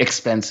be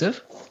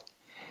expensive.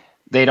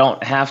 They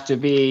don't have to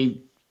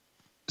be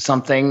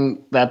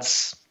something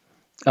that's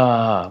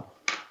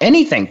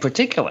anything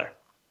particular.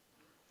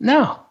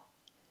 No,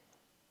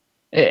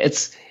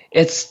 it's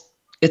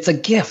a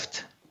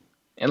gift,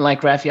 and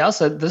like Raphaelle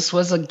said, this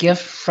was a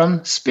gift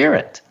from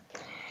Spirit.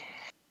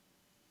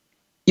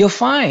 You'll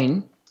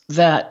find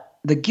that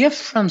the gift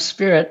from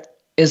Spirit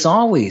is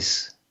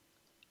always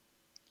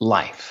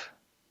life.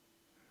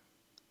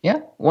 Yeah,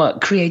 well,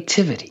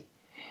 creativity.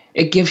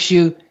 It gives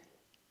you.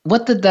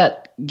 What did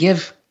that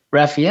give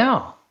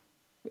Raphaelle,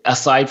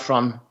 aside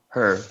from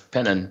her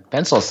pen and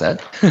pencil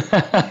set?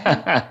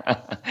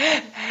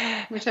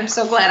 Which I'm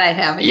so glad I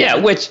have. Yeah,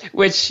 which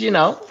she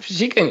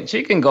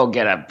can go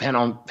get a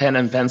pen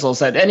and pencil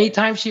set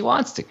anytime she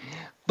wants to.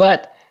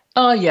 But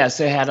yes,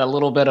 it had a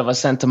little bit of a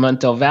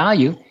sentimental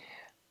value.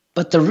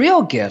 But the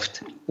real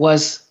gift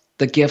was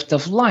the gift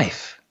of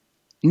life,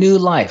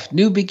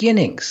 new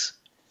beginnings,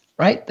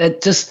 right?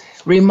 That just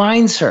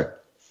reminds her,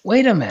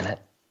 wait a minute,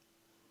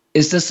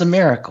 is this a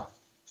miracle?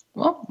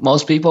 Well,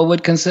 most people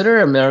would consider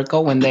it a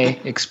miracle when they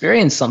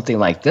experience something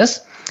like this,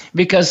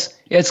 because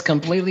it's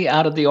completely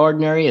out of the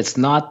ordinary. It's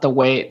not the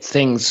way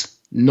things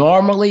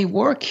normally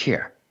work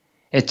here.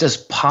 It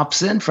just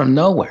pops in from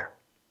nowhere.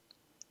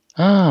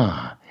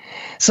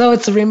 So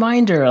it's a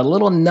reminder, a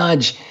little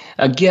nudge,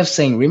 a gift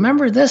saying,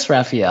 remember this,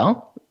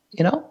 Raphaelle,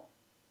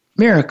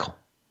 miracle.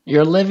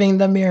 You're living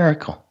the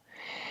miracle.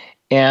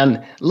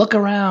 And look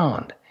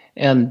around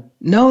and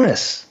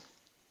notice.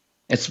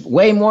 It's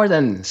way more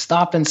than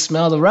stop and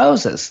smell the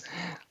roses.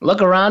 Look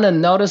around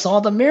and notice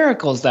all the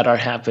miracles that are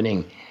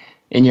happening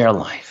in your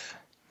life.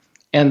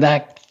 And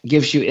that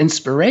gives you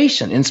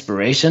inspiration.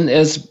 Inspiration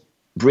is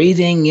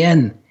breathing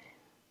in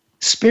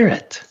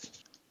Spirit,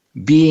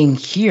 being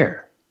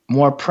here,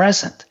 more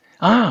present.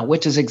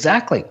 Which is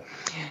exactly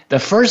the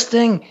first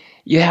thing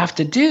you have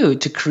to do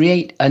to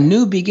create a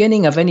new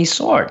beginning of any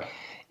sort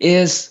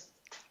is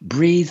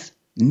breathe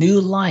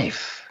new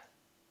life,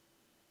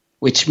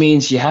 which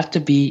means you have to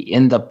be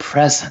in the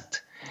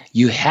present.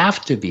 You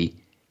have to be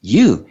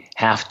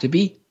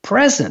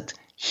present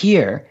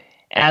here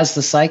as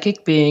the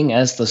psychic being,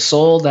 as the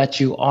soul that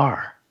you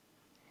are.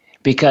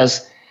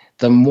 Because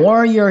the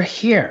more you're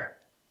here,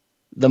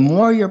 the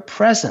more you're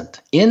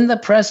present, in the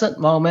present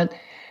moment,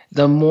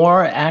 the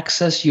more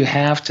access you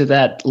have to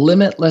that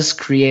limitless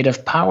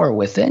creative power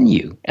within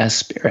you as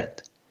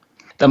Spirit.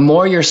 The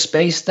more you're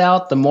spaced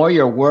out, the more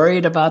you're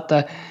worried about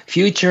the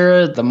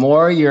future, the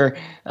more you're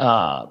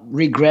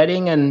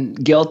regretting and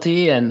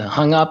guilty and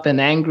hung up and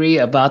angry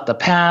about the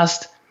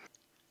past,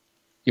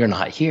 you're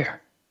not here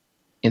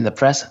in the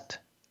present.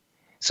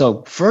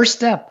 So first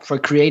step for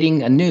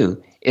creating anew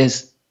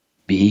is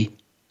be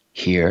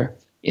here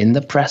in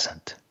the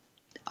present.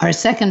 Our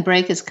second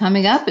break is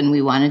coming up, and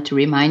we wanted to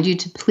remind you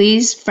to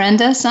please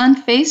friend us on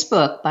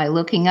Facebook by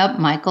looking up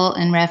Michael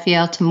and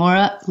Raphaelle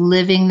Tamura,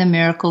 Living the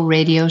Miracle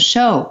Radio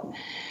Show.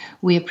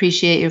 We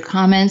appreciate your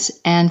comments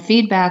and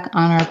feedback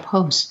on our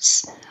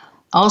posts.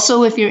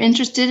 Also, if you're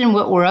interested in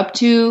what we're up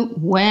to,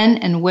 when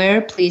and where,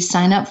 please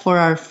sign up for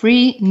our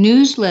free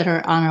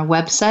newsletter on our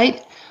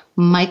website,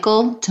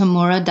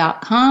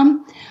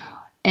 michaeltamura.com,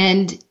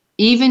 and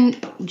even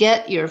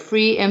get your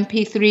free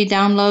MP3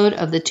 download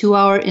of the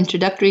 2-hour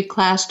introductory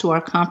class to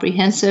our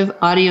comprehensive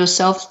audio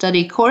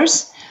self-study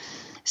course,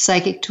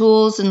 Psychic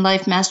Tools and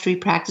Life Mastery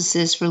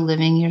Practices for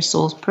Living Your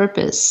Soul's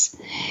Purpose.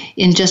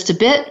 In just a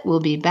bit, we'll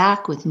be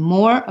back with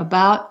more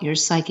about your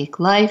psychic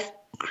life,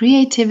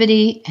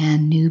 creativity,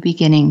 and new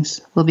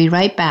beginnings. We'll be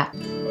right back.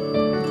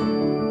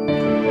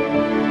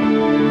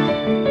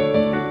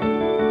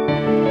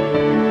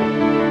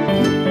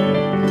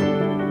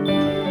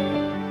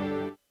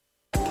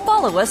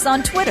 Follow us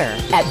on Twitter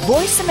at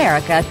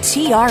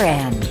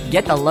VoiceAmericaTRN.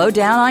 Get the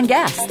lowdown on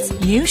guests,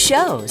 new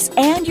shows,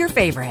 and your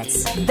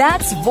favorites.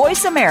 That's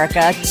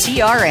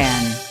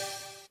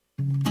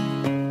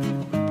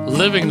VoiceAmericaTRN.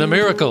 Living the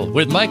Miracle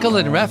with Michael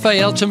and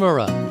Raphaelle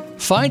Tamura.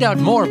 Find out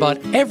more about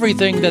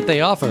everything that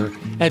they offer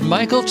at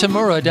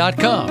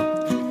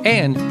michaeltamura.com.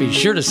 And be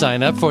sure to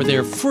sign up for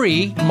their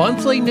free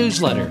monthly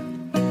newsletter.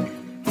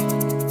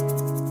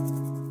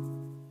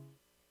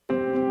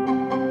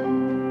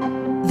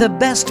 The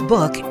best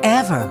book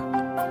ever.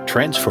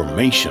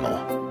 Transformational.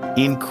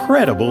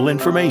 Incredible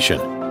information.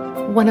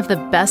 One of the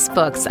best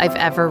books I've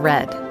ever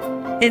read.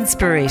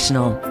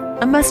 Inspirational.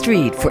 A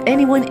must-read for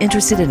anyone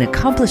interested in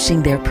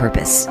accomplishing their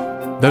purpose.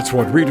 That's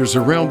what readers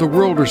around the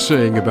world are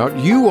saying about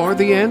You Are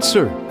the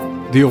Answer.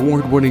 the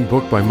award-winning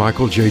book by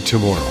Michael J.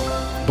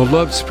 Tamura,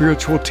 beloved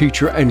spiritual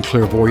teacher and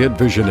clairvoyant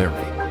visionary.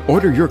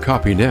 Order your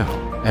copy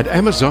now at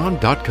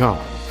Amazon.com.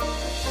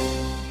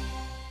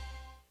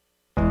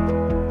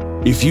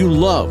 If you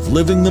love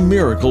Living the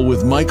Miracle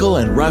with Michael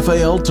and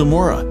Raphaelle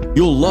Tamura,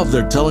 you'll love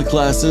their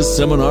teleclasses,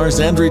 seminars,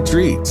 and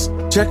retreats.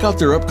 Check out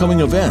their upcoming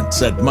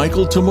events at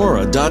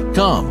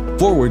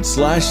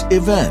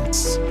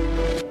michaeltamura.com/events.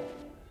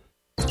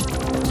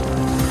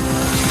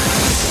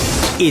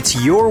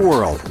 It's your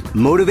world.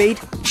 Motivate,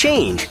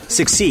 change,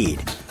 succeed.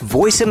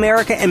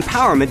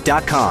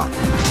 VoiceAmericaEmpowerment.com.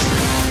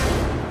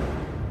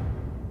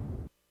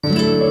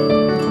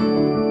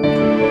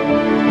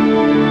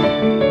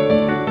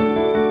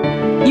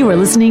 You are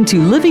listening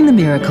to Living the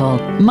Miracle.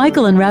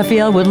 Michael and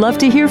Raphaelle would love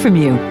to hear from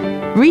you.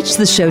 Reach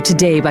the show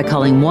today by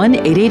calling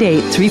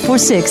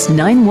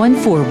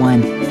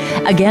 1-888-346-9141.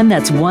 Again,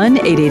 that's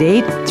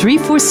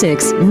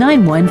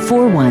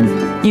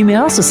 1-888-346-9141. You may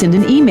also send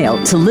an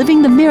email to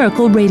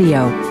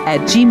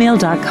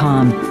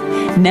livingthemiracleradio@gmail.com.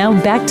 Now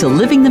back to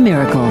Living the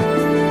Miracle.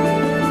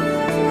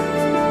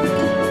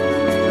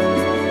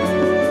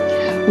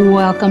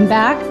 Welcome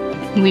back.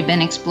 We've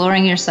been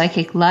exploring your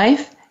psychic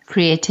life,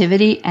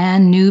 creativity,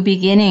 and new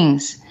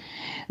beginnings.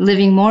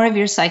 Living more of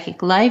your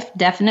psychic life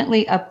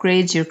definitely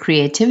upgrades your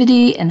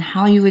creativity, and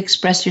how you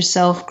express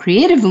yourself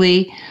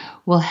creatively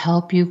will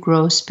help you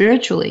grow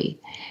spiritually.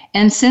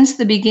 And since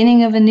the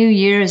beginning of a new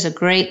year is a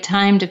great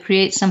time to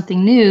create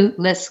something new,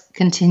 let's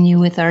continue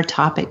with our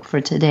topic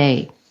for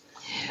today.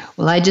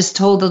 Well, I just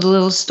told a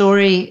little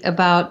story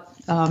about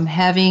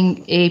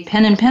having a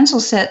pen and pencil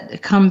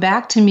set come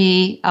back to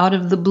me out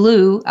of the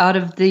blue, out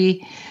of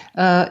the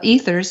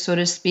ether, so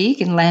to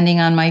speak, and landing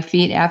on my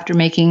feet after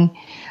making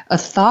a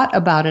thought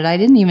about it. I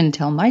didn't even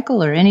tell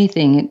Michael or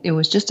anything. It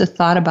was just a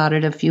thought about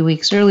it a few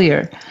weeks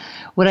earlier.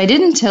 What I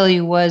didn't tell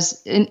you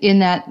was in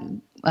that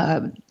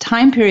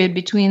time period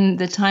between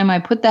the time I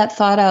put that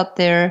thought out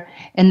there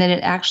and that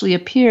it actually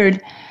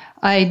appeared,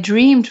 I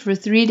dreamed for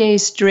 3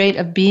 days straight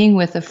of being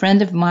with a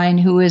friend of mine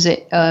who is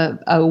a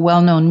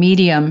well-known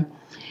medium.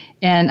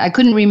 And I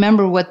couldn't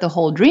remember what the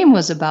whole dream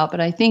was about,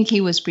 but I think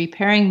he was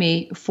preparing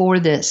me for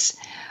this.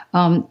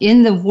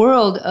 In the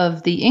world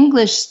of the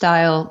English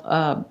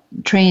style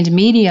trained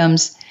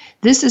mediums,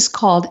 this is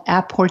called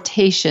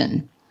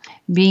apportation,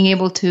 being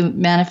able to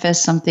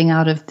manifest something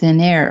out of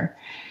thin air.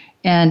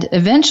 And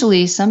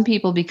eventually, some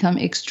people become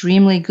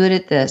extremely good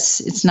at this.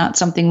 It's not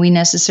something we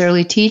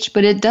necessarily teach,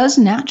 but it does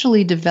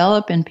naturally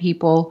develop in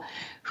people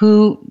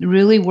who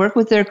really work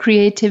with their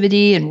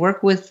creativity and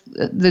work with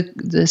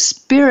the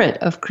spirit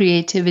of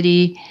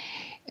creativity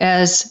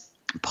as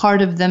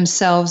part of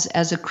themselves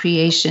as a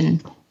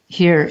creation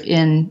here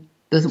in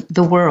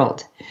the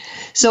world.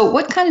 So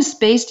what kind of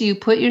space do you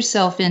put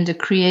yourself in to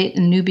create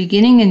a new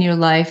beginning in your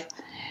life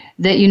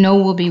that you know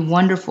will be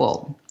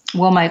wonderful?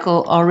 Well,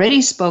 Michael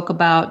already spoke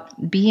about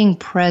being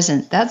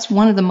present. That's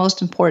one of the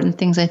most important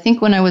things. I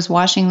think when I was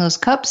washing those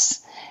cups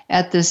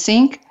at the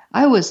sink,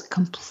 I was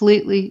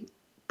completely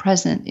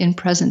present, in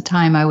present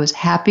time. I was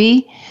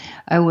happy.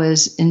 I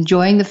was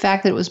enjoying the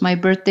fact that it was my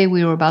birthday.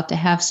 We were about to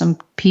have some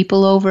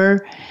people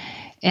over,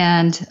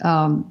 and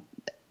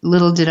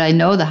little did I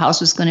know the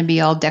house was going to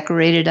be all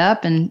decorated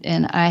up,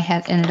 and I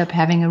had ended up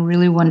having a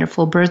really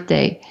wonderful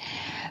birthday.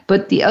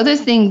 But the other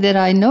thing that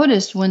I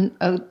noticed when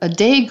a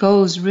day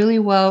goes really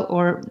well,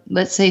 or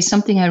let's say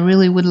something I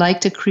really would like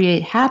to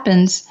create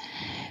happens,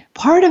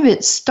 part of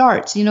it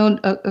starts. You know,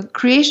 a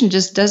creation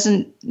just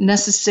doesn't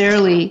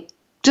necessarily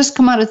just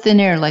come out of thin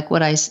air like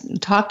what I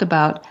talked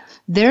about.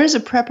 There's a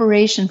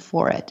preparation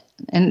for it.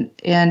 And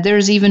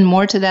there's even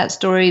more to that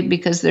story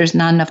because there's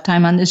not enough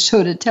time on this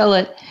show to tell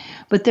it.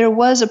 But there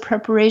was a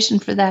preparation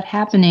for that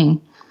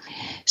happening.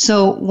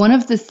 So one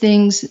of the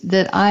things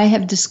that I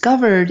have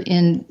discovered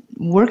in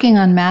working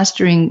on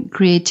mastering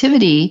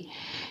creativity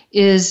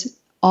is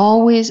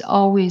always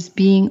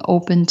being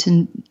open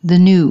to the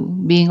new,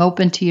 being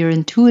open to your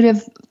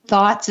intuitive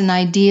thoughts and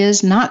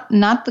ideas, not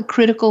the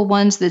critical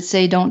ones that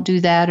say don't do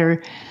that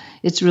or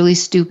it's really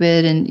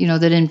stupid and, you know,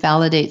 that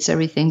invalidates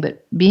everything,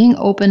 but being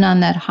open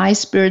on that high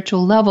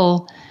spiritual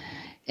level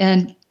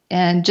and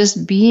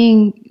just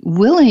being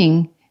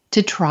willing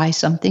to try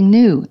something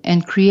new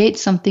and create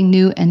something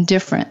new and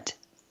different.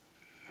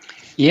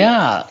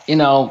 Yeah, you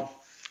know,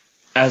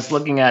 I was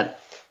looking at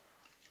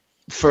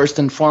first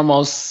and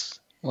foremost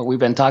what we've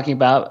been talking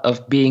about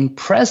of being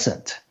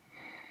present.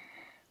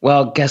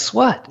 Well, guess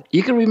what?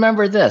 You can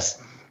remember this.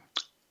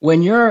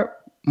 When you're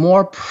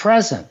more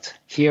present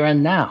here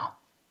and now,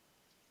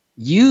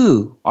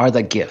 you are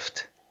the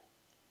gift,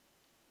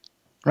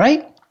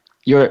 right?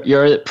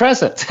 You're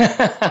present.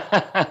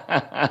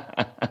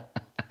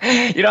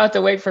 You don't have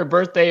to wait for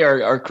birthday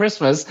or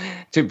Christmas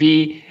to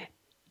be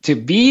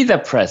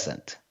the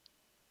present.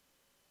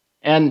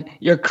 And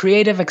your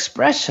creative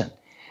expression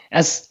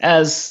as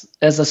a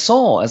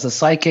soul, as a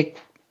psychic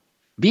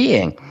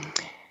being,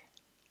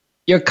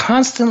 you're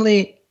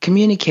constantly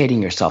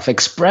communicating yourself,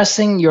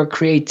 expressing your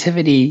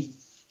creativity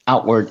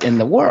outward in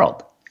the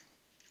world.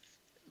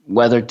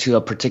 whether to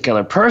a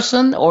particular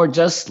person or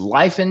just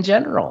life in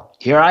general.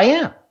 Here I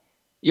am.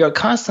 You're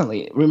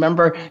constantly,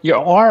 remember your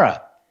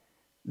aura,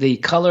 the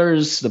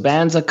colors, the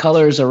bands of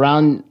colors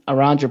around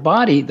your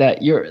body,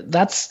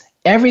 that's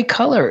every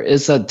color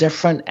is a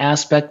different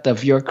aspect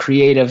of your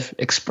creative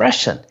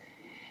expression.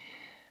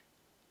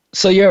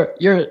 So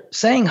you're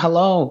saying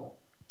hello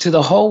to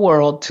the whole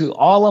world, to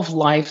all of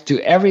life, to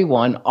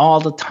everyone all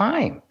the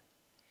time.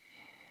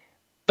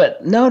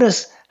 But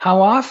notice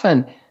how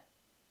often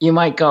you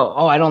might go,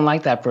 oh, I don't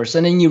like that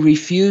person, and you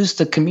refuse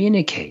to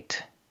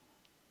communicate,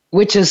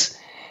 which is,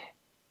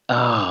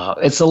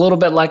 it's a little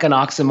bit like an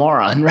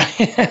oxymoron,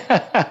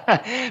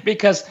 right?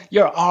 Because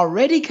you're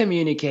already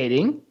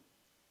communicating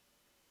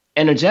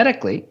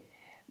energetically,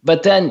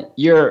 but then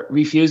you're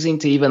refusing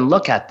to even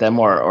look at them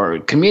or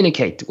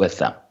communicate with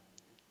them.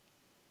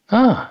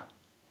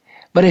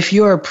 But if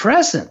you're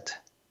present,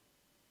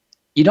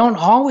 you don't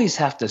always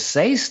have to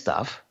say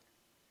stuff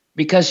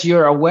because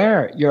you're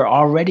aware you're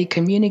already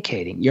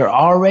communicating. You're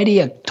already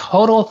a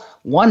total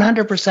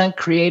 100%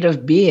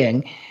 creative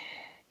being,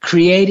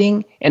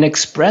 creating and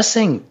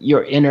expressing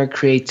your inner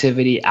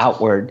creativity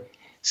outward,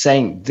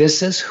 saying,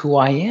 this is who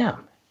I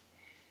am.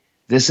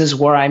 This is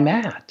where I'm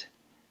at.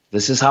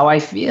 This is how I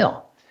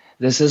feel.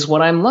 This is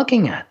what I'm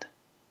looking at.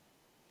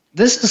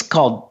 This is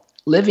called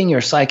living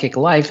your psychic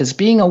life, is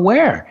being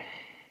aware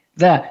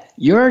that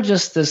you're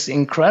just this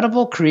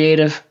incredible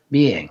creative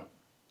being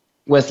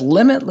with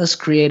limitless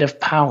creative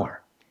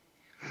power,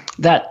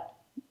 that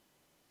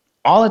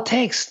all it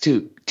takes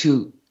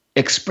to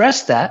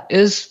express that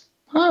is,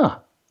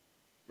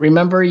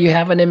 remember, you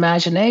have an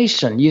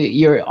imagination.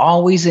 You're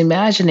always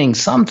imagining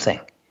something.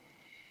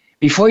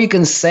 Before you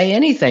can say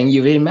anything,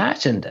 you've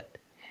imagined it.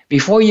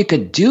 Before you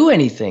could do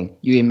anything,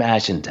 you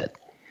imagined it.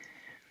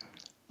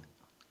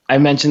 I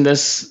mentioned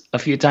this a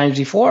few times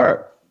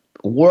before.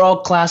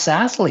 World-class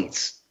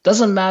athletes.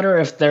 Doesn't matter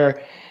if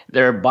they're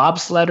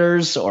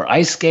bobsledders or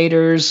ice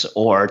skaters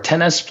or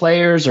tennis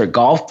players or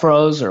golf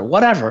pros or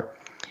whatever.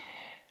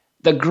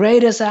 The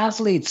greatest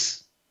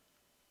athletes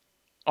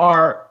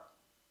are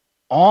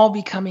all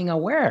becoming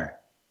aware.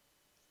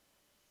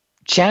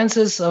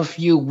 Chances of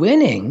you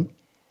winning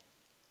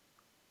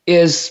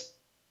is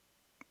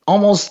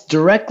almost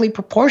directly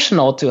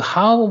proportional to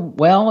how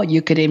well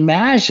you could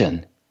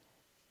imagine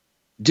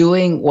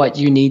doing what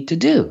you need to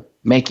do,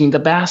 making the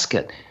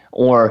basket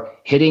or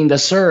hitting the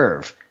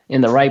serve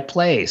in the right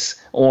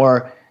place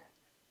or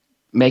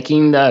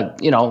making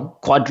the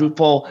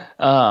quadruple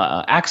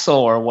axel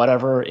or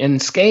whatever in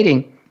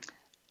skating,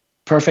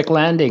 perfect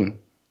landing,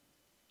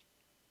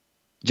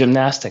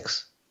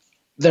 gymnastics.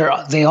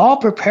 They all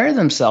prepare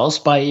themselves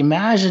by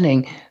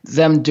imagining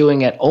them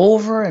doing it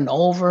over and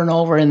over and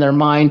over in their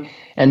mind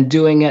and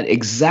doing it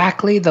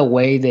exactly the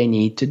way they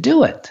need to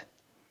do it.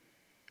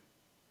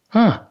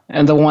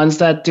 And the ones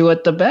that do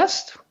it the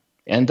best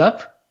end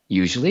up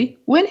usually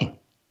winning.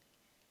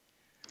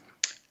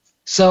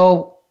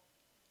 So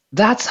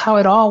that's how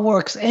it all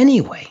works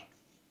anyway.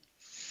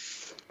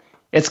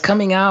 It's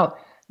coming out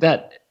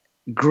that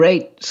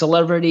great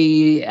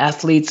celebrity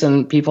athletes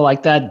and people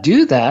like that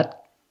do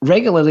that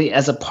regularly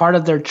as a part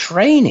of their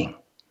training.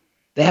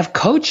 They have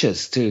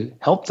coaches to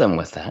help them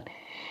with that,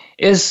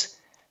 is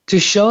to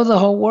show the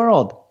whole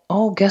world,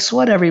 oh, guess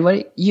what,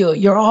 everybody?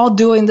 You're all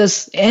doing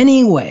this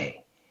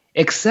anyway,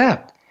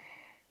 except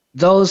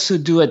those who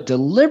do it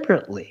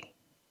deliberately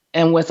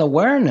and with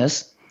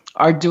awareness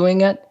are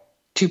doing it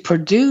to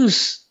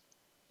produce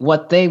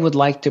what they would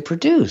like to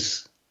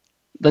produce,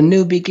 the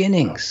new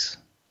beginnings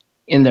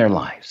in their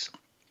lives.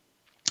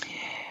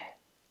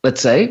 Let's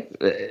say,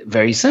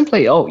 very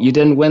simply, oh, you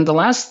didn't win the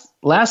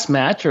last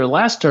match or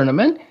last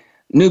tournament.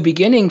 New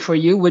beginning for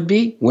you would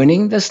be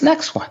winning this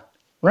next one,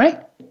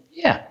 right?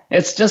 Yeah,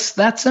 it's just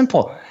that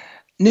simple.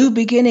 New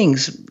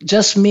beginnings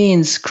just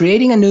means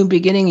creating a new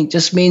beginning. It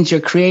just means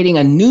you're creating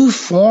a new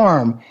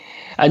form,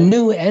 a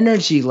new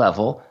energy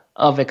level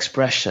of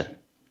expression.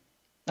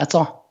 That's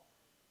all.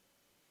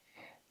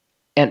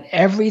 And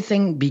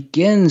everything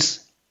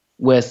begins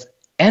with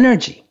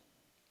energy,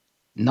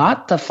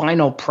 not the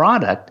final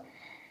product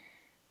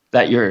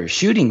that you're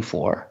shooting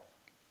for,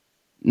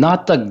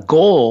 not the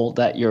goal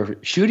that you're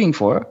shooting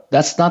for.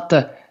 That's not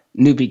the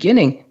new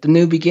beginning. The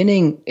new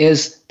beginning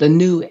is the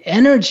new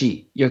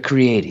energy you're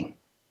creating,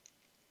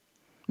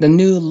 the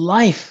new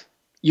life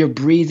you're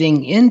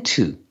breathing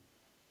into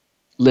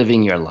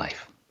living your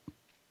life.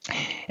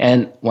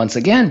 And once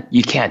again,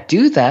 you can't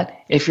do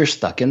that if you're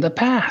stuck in the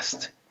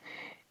past.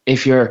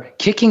 If you're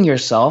kicking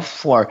yourself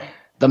for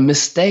the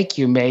mistake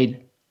you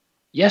made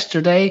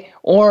yesterday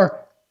or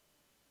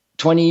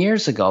 20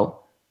 years ago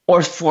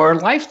or 4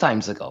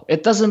 lifetimes ago,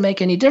 it doesn't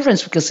make any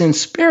difference because in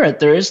spirit,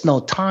 there is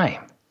no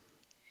time.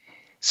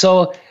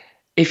 So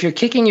if you're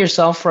kicking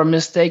yourself for a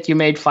mistake you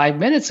made 5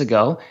 minutes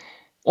ago,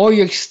 or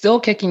you're still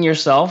kicking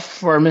yourself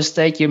for a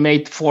mistake you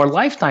made 4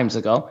 lifetimes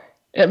ago,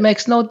 it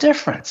makes no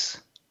difference.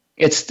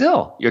 It's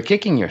still, you're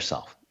kicking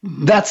yourself.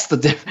 That's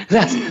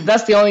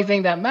the only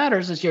thing that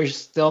matters is you're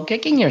still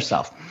kicking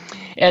yourself.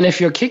 And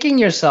if you're kicking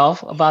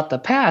yourself about the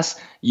past,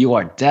 you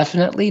are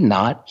definitely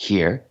not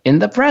here in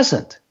the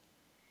present.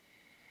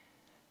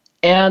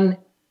 And,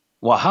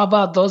 well, how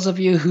about those of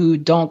you who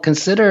don't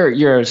consider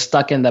you're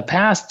stuck in the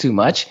past too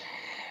much,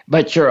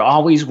 but you're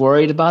always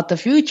worried about the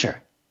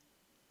future?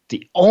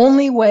 The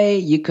only way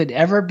you could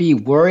ever be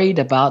worried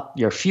about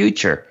your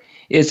future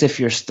is if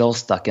you're still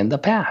stuck in the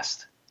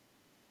past,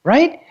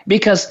 right?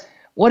 Because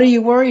what are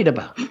you worried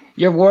about?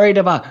 You're worried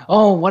about,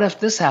 oh, what if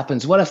this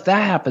happens? What if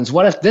that happens?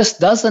 What if this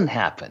doesn't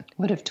happen?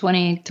 What if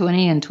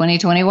 2020 and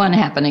 2021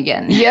 happen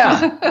again?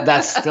 Yeah,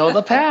 that's still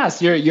the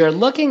past. You're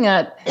looking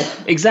at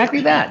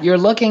exactly that. You're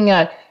looking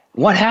at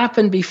what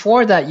happened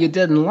before that you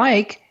didn't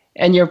like,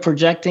 and you're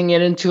projecting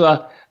it into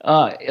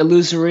a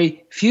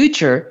illusory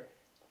future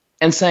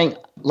and saying,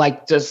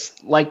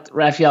 just like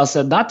Raphaelle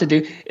said not to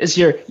do, is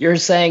you're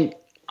saying,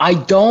 I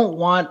don't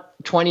want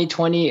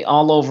 2020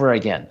 all over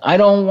again. I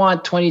don't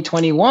want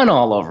 2021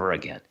 all over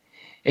again.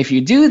 If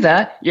you do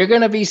that, you're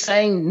going to be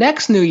saying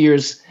next New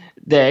Year's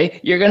Day,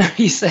 you're going to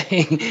be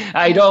saying,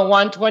 I don't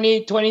want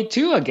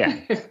 2022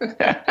 again.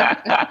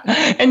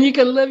 And you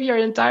can live your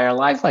entire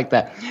life like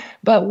that.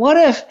 But what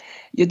if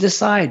you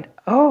decide,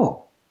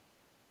 oh,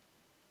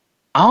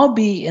 I'll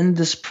be in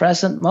this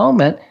present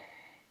moment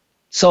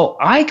so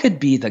I could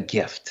be the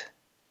gift.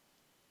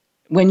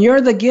 When you're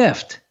the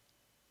gift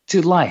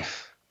to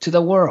life, to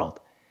the world,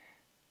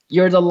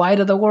 you're the light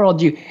of the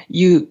world.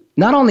 You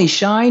not only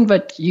shine,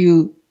 but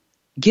you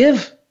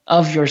give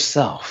of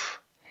yourself.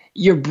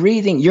 You're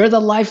breathing. You're the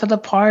life of the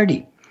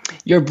party.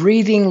 You're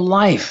breathing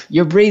life.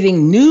 You're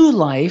breathing new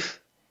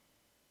life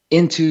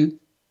into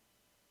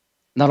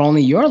not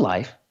only your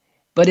life,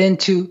 but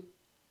into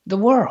the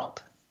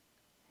world.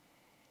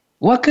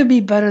 What could be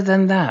better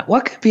than that?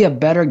 What could be a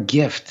better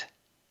gift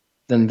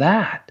than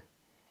that?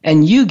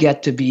 And you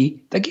get to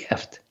be the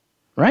gift,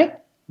 right?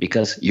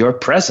 Because you're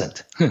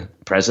present.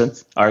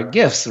 Presents are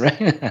gifts,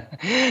 right?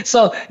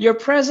 So you're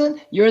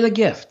present, you're the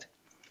gift.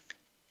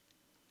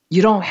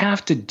 You don't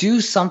have to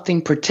do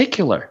something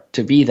particular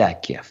to be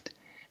that gift,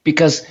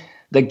 because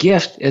the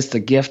gift is the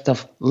gift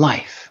of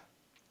life.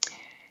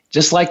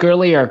 Just like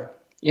earlier,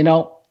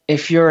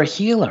 if you're a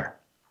healer,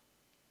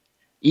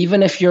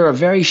 even if you're a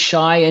very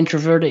shy,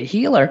 introverted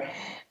healer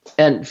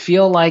and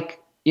feel like,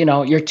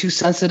 you're too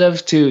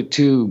sensitive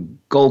to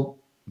go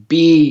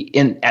be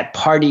at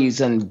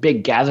parties and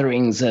big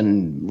gatherings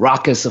and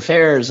raucous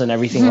affairs and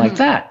everything like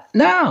that.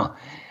 No,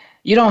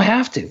 you don't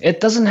have to. It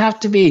doesn't have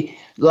to be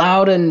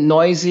loud and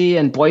noisy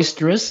and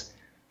boisterous.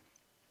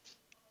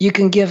 You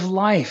can give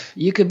life.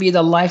 You could be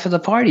the life of the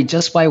party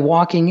just by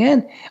walking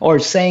in or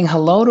saying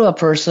hello to a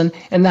person,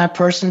 and that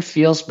person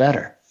feels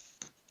better.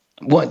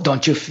 What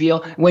don't you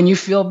feel when you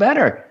feel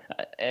better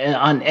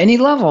on any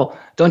level?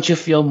 Don't you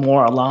feel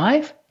more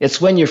alive? It's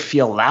when you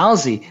feel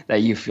lousy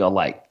that you feel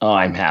like, oh,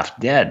 I'm half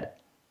dead.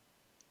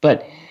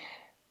 But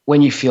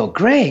when you feel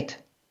great,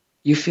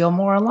 you feel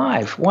more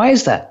alive. Why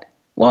is that?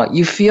 Well,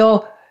 you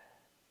feel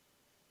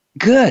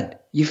good.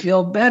 You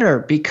feel better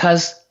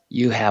because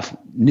you have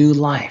new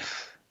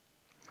life.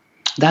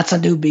 That's a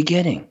new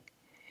beginning.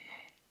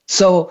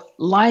 So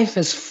life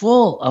is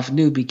full of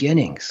new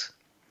beginnings.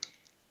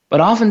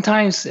 But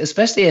oftentimes,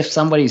 especially if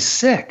somebody's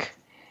sick,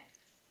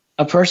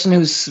 a person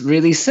who's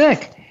really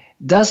sick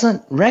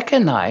doesn't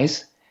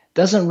recognize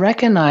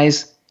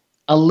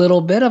a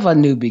little bit of a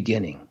new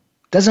beginning.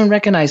 Doesn't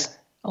recognize,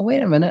 oh,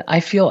 wait a minute,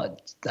 I feel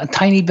a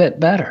tiny bit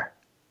better.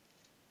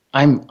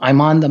 I'm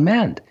on the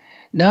mend.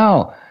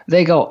 No,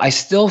 they go, I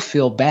still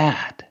feel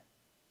bad.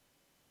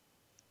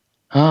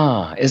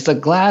 Is the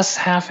glass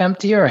half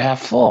empty or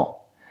half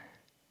full?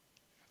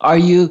 Are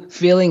you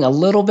feeling a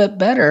little bit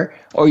better,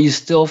 or you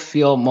still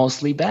feel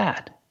mostly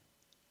bad?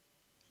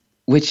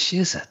 Which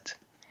is it?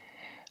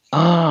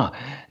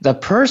 The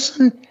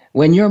person,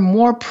 when you're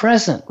more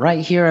present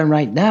right here and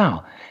right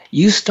now,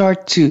 you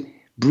start to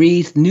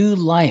breathe new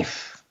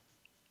life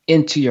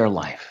into your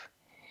life.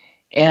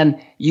 And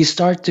you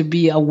start to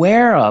be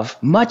aware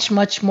of, much,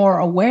 much more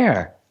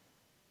aware,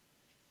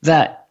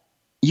 that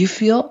you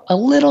feel a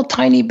little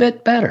tiny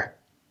bit better.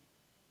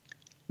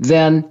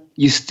 Then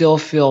you still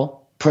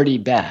feel pretty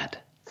bad.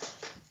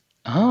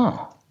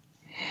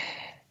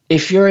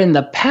 If you're in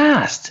the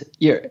past,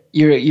 you're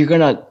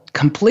going to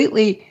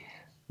completely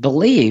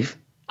believe,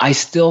 I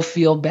still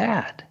feel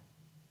bad.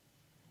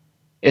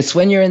 It's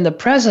when you're in the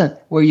present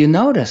where you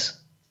notice,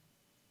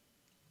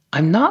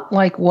 I'm not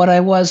like what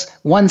I was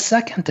 1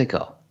 second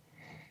ago.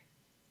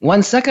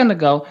 1 second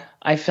ago,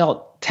 I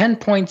felt 10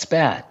 points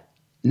bad.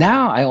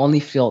 Now I only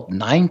feel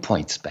 9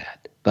 points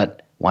bad,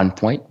 but 1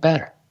 point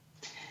better.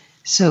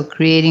 So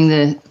creating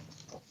the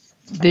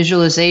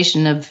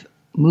visualization of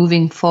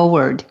moving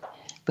forward,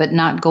 but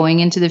not going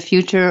into the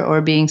future or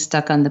being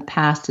stuck on the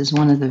past is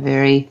one of the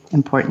very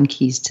important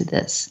keys to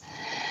this.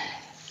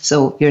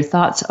 So your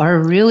thoughts are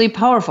really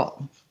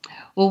powerful.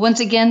 Well, once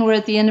again, we're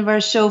at the end of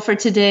our show for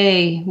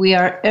today. We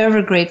are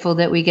ever grateful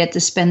that we get to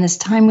spend this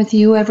time with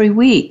you every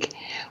week.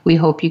 We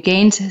hope you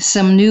gained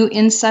some new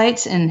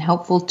insights and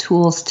helpful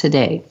tools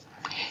today.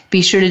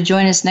 Be sure to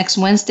join us next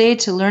Wednesday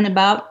to learn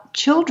about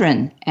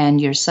children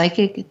and your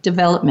psychic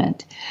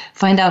development.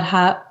 Find out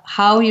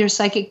how your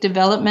psychic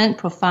development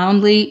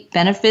profoundly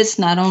benefits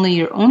not only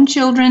your own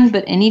children,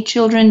 but any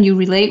children you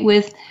relate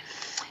with,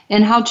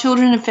 and how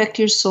children affect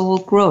your soul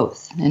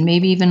growth, and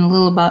maybe even a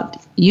little about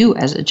you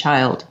as a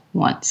child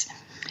once.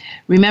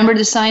 Remember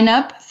to sign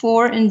up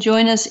for and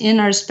join us in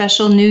our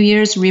special New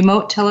Year's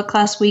remote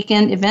teleclass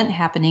weekend event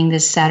happening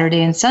this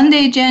Saturday and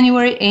Sunday,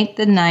 January 8th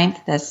and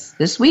 9th. That's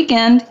this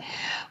weekend.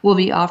 We'll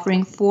be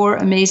offering 4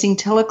 amazing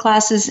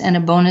teleclasses and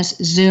a bonus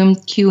Zoom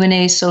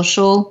Q&A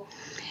social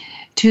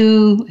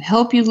to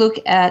help you look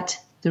at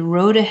the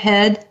road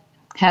ahead,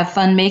 have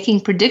fun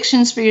making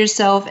predictions for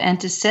yourself, and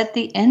to set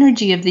the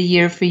energy of the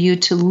year for you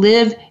to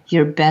live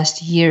your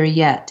best year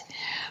yet.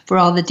 For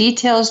all the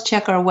details,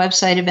 check our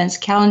website events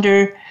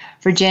calendar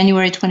for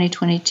January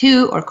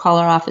 2022 or call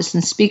our office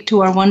and speak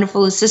to our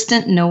wonderful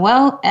assistant,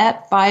 Noelle,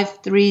 at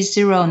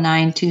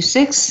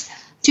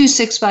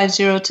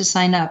 530-926-2650 to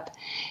sign up.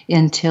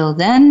 Until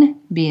then,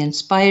 be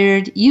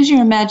inspired, use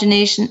your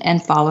imagination,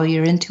 and follow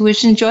your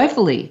intuition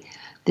joyfully.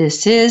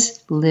 This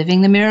is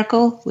Living the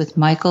Miracle with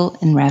Michael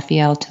and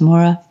Raphaelle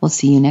Tamura. We'll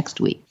see you next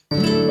week.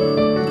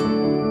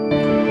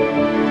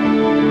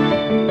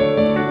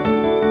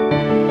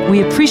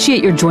 We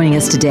appreciate your joining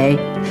us today.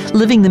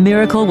 Living the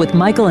Miracle with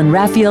Michael and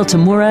Raphaelle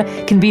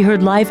Tamura can be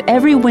heard live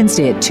every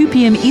Wednesday at 2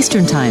 p.m.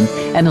 Eastern Time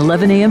and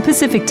 11 a.m.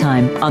 Pacific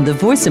Time on the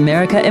Voice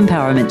America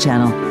Empowerment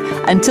Channel.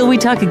 Until we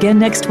talk again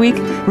next week,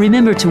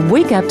 remember to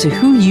wake up to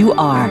who you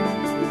are.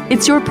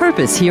 It's your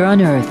purpose here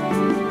on Earth.